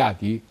跟比亚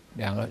迪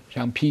两个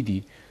相匹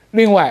敌。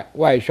另外，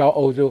外销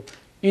欧洲，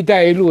一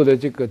带一路的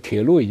这个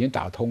铁路已经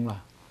打通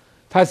了，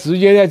他直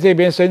接在这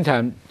边生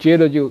产，接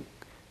着就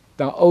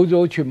到欧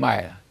洲去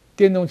卖了。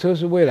电动车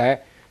是未来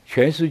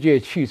全世界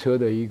汽车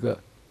的一个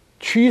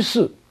趋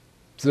势，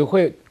只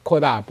会扩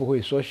大不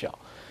会缩小。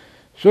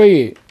所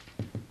以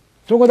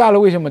中国大陆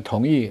为什么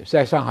同意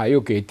在上海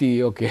又给地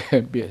又给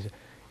别人？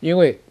因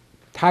为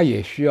它也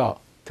需要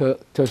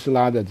特斯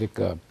拉的这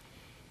个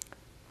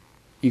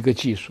一个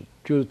技术，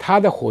就是它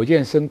的火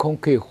箭升空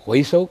可以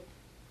回收。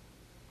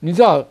你知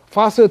道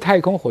发射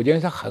太空火箭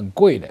是很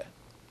贵的，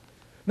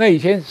那以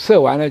前射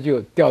完了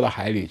就掉到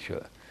海里去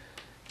了。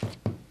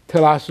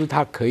特拉斯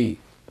它可以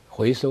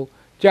回收，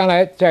将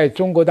来在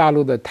中国大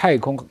陆的太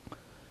空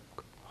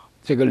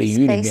这个领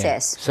域里面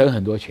省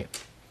很多钱，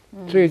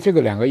所以这个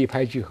两个一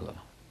拍即合。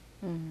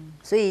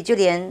所以就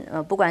连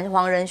不管是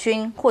黄仁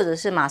勋或者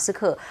是马斯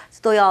克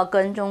都要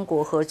跟中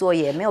国合作，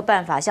也没有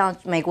办法像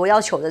美国要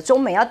求的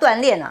中美要锻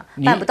炼啊，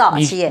办不到啊，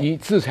企业。你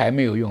制裁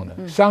没有用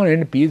的，商人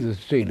的鼻子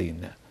是最灵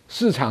的，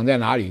市场在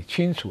哪里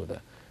清楚的。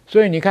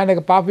所以你看那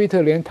个巴菲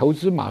特连投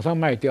资马上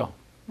卖掉，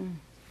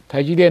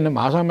台积电的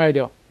马上卖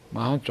掉，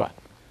马上转，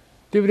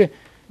对不对？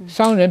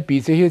商人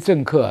比这些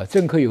政客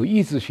有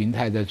意识形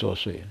态在作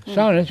祟，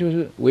商人就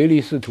是唯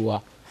利是图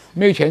啊，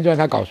没有钱赚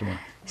他搞什么？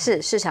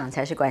是市场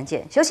才是关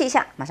键。休息一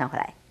下，马上回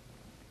来。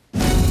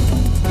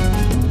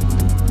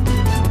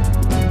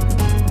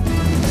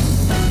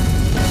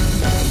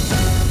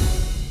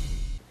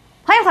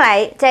欢迎回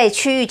来。在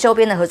区域周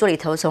边的合作里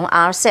头，从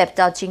RCEP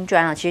到金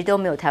砖啊，其实都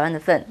没有台湾的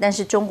份。但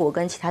是中国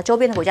跟其他周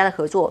边的国家的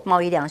合作，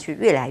贸易量是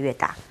越来越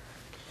大。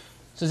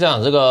是这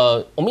样，这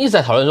个我们一直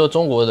在讨论说，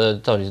中国的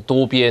到底是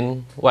多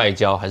边外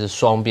交还是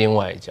双边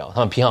外交？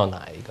他们偏好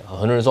哪一个？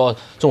很多人说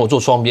中国做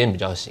双边比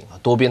较行啊，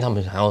多边他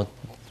们想要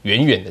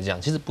远远的这样，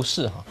其实不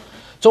是哈。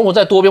中国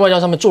在多边外交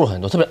上面做了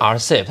很多，特别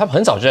RCEP， 他们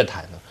很早就在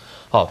谈了，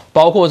好，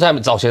包括在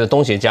早前的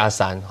东协加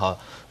3，哈，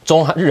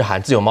中日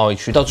韩自由贸易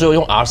区，到最后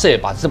用 RCEP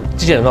把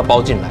这些人都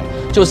包进来，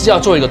就是要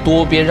做一个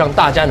多边，让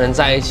大家能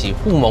在一起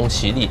互盟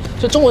其利。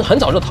所以中国很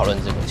早就讨论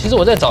这个。其实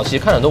我在早期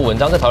看很多文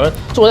章在讨论，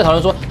中国在讨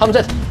论说他们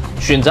在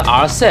选择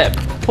RCEP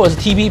或者是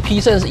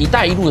TPP， 甚至是一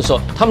带一路的时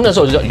候，他们那时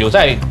候就有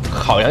在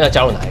考量要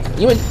加入哪一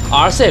个，因为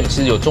RCEP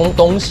其实有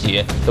东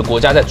协的国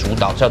家在主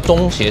导，叫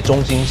东协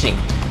中心性。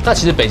那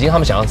其实北京他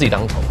们想要自己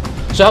当头，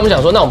所以他们想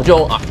说，那我们就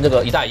用那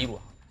个一带一路。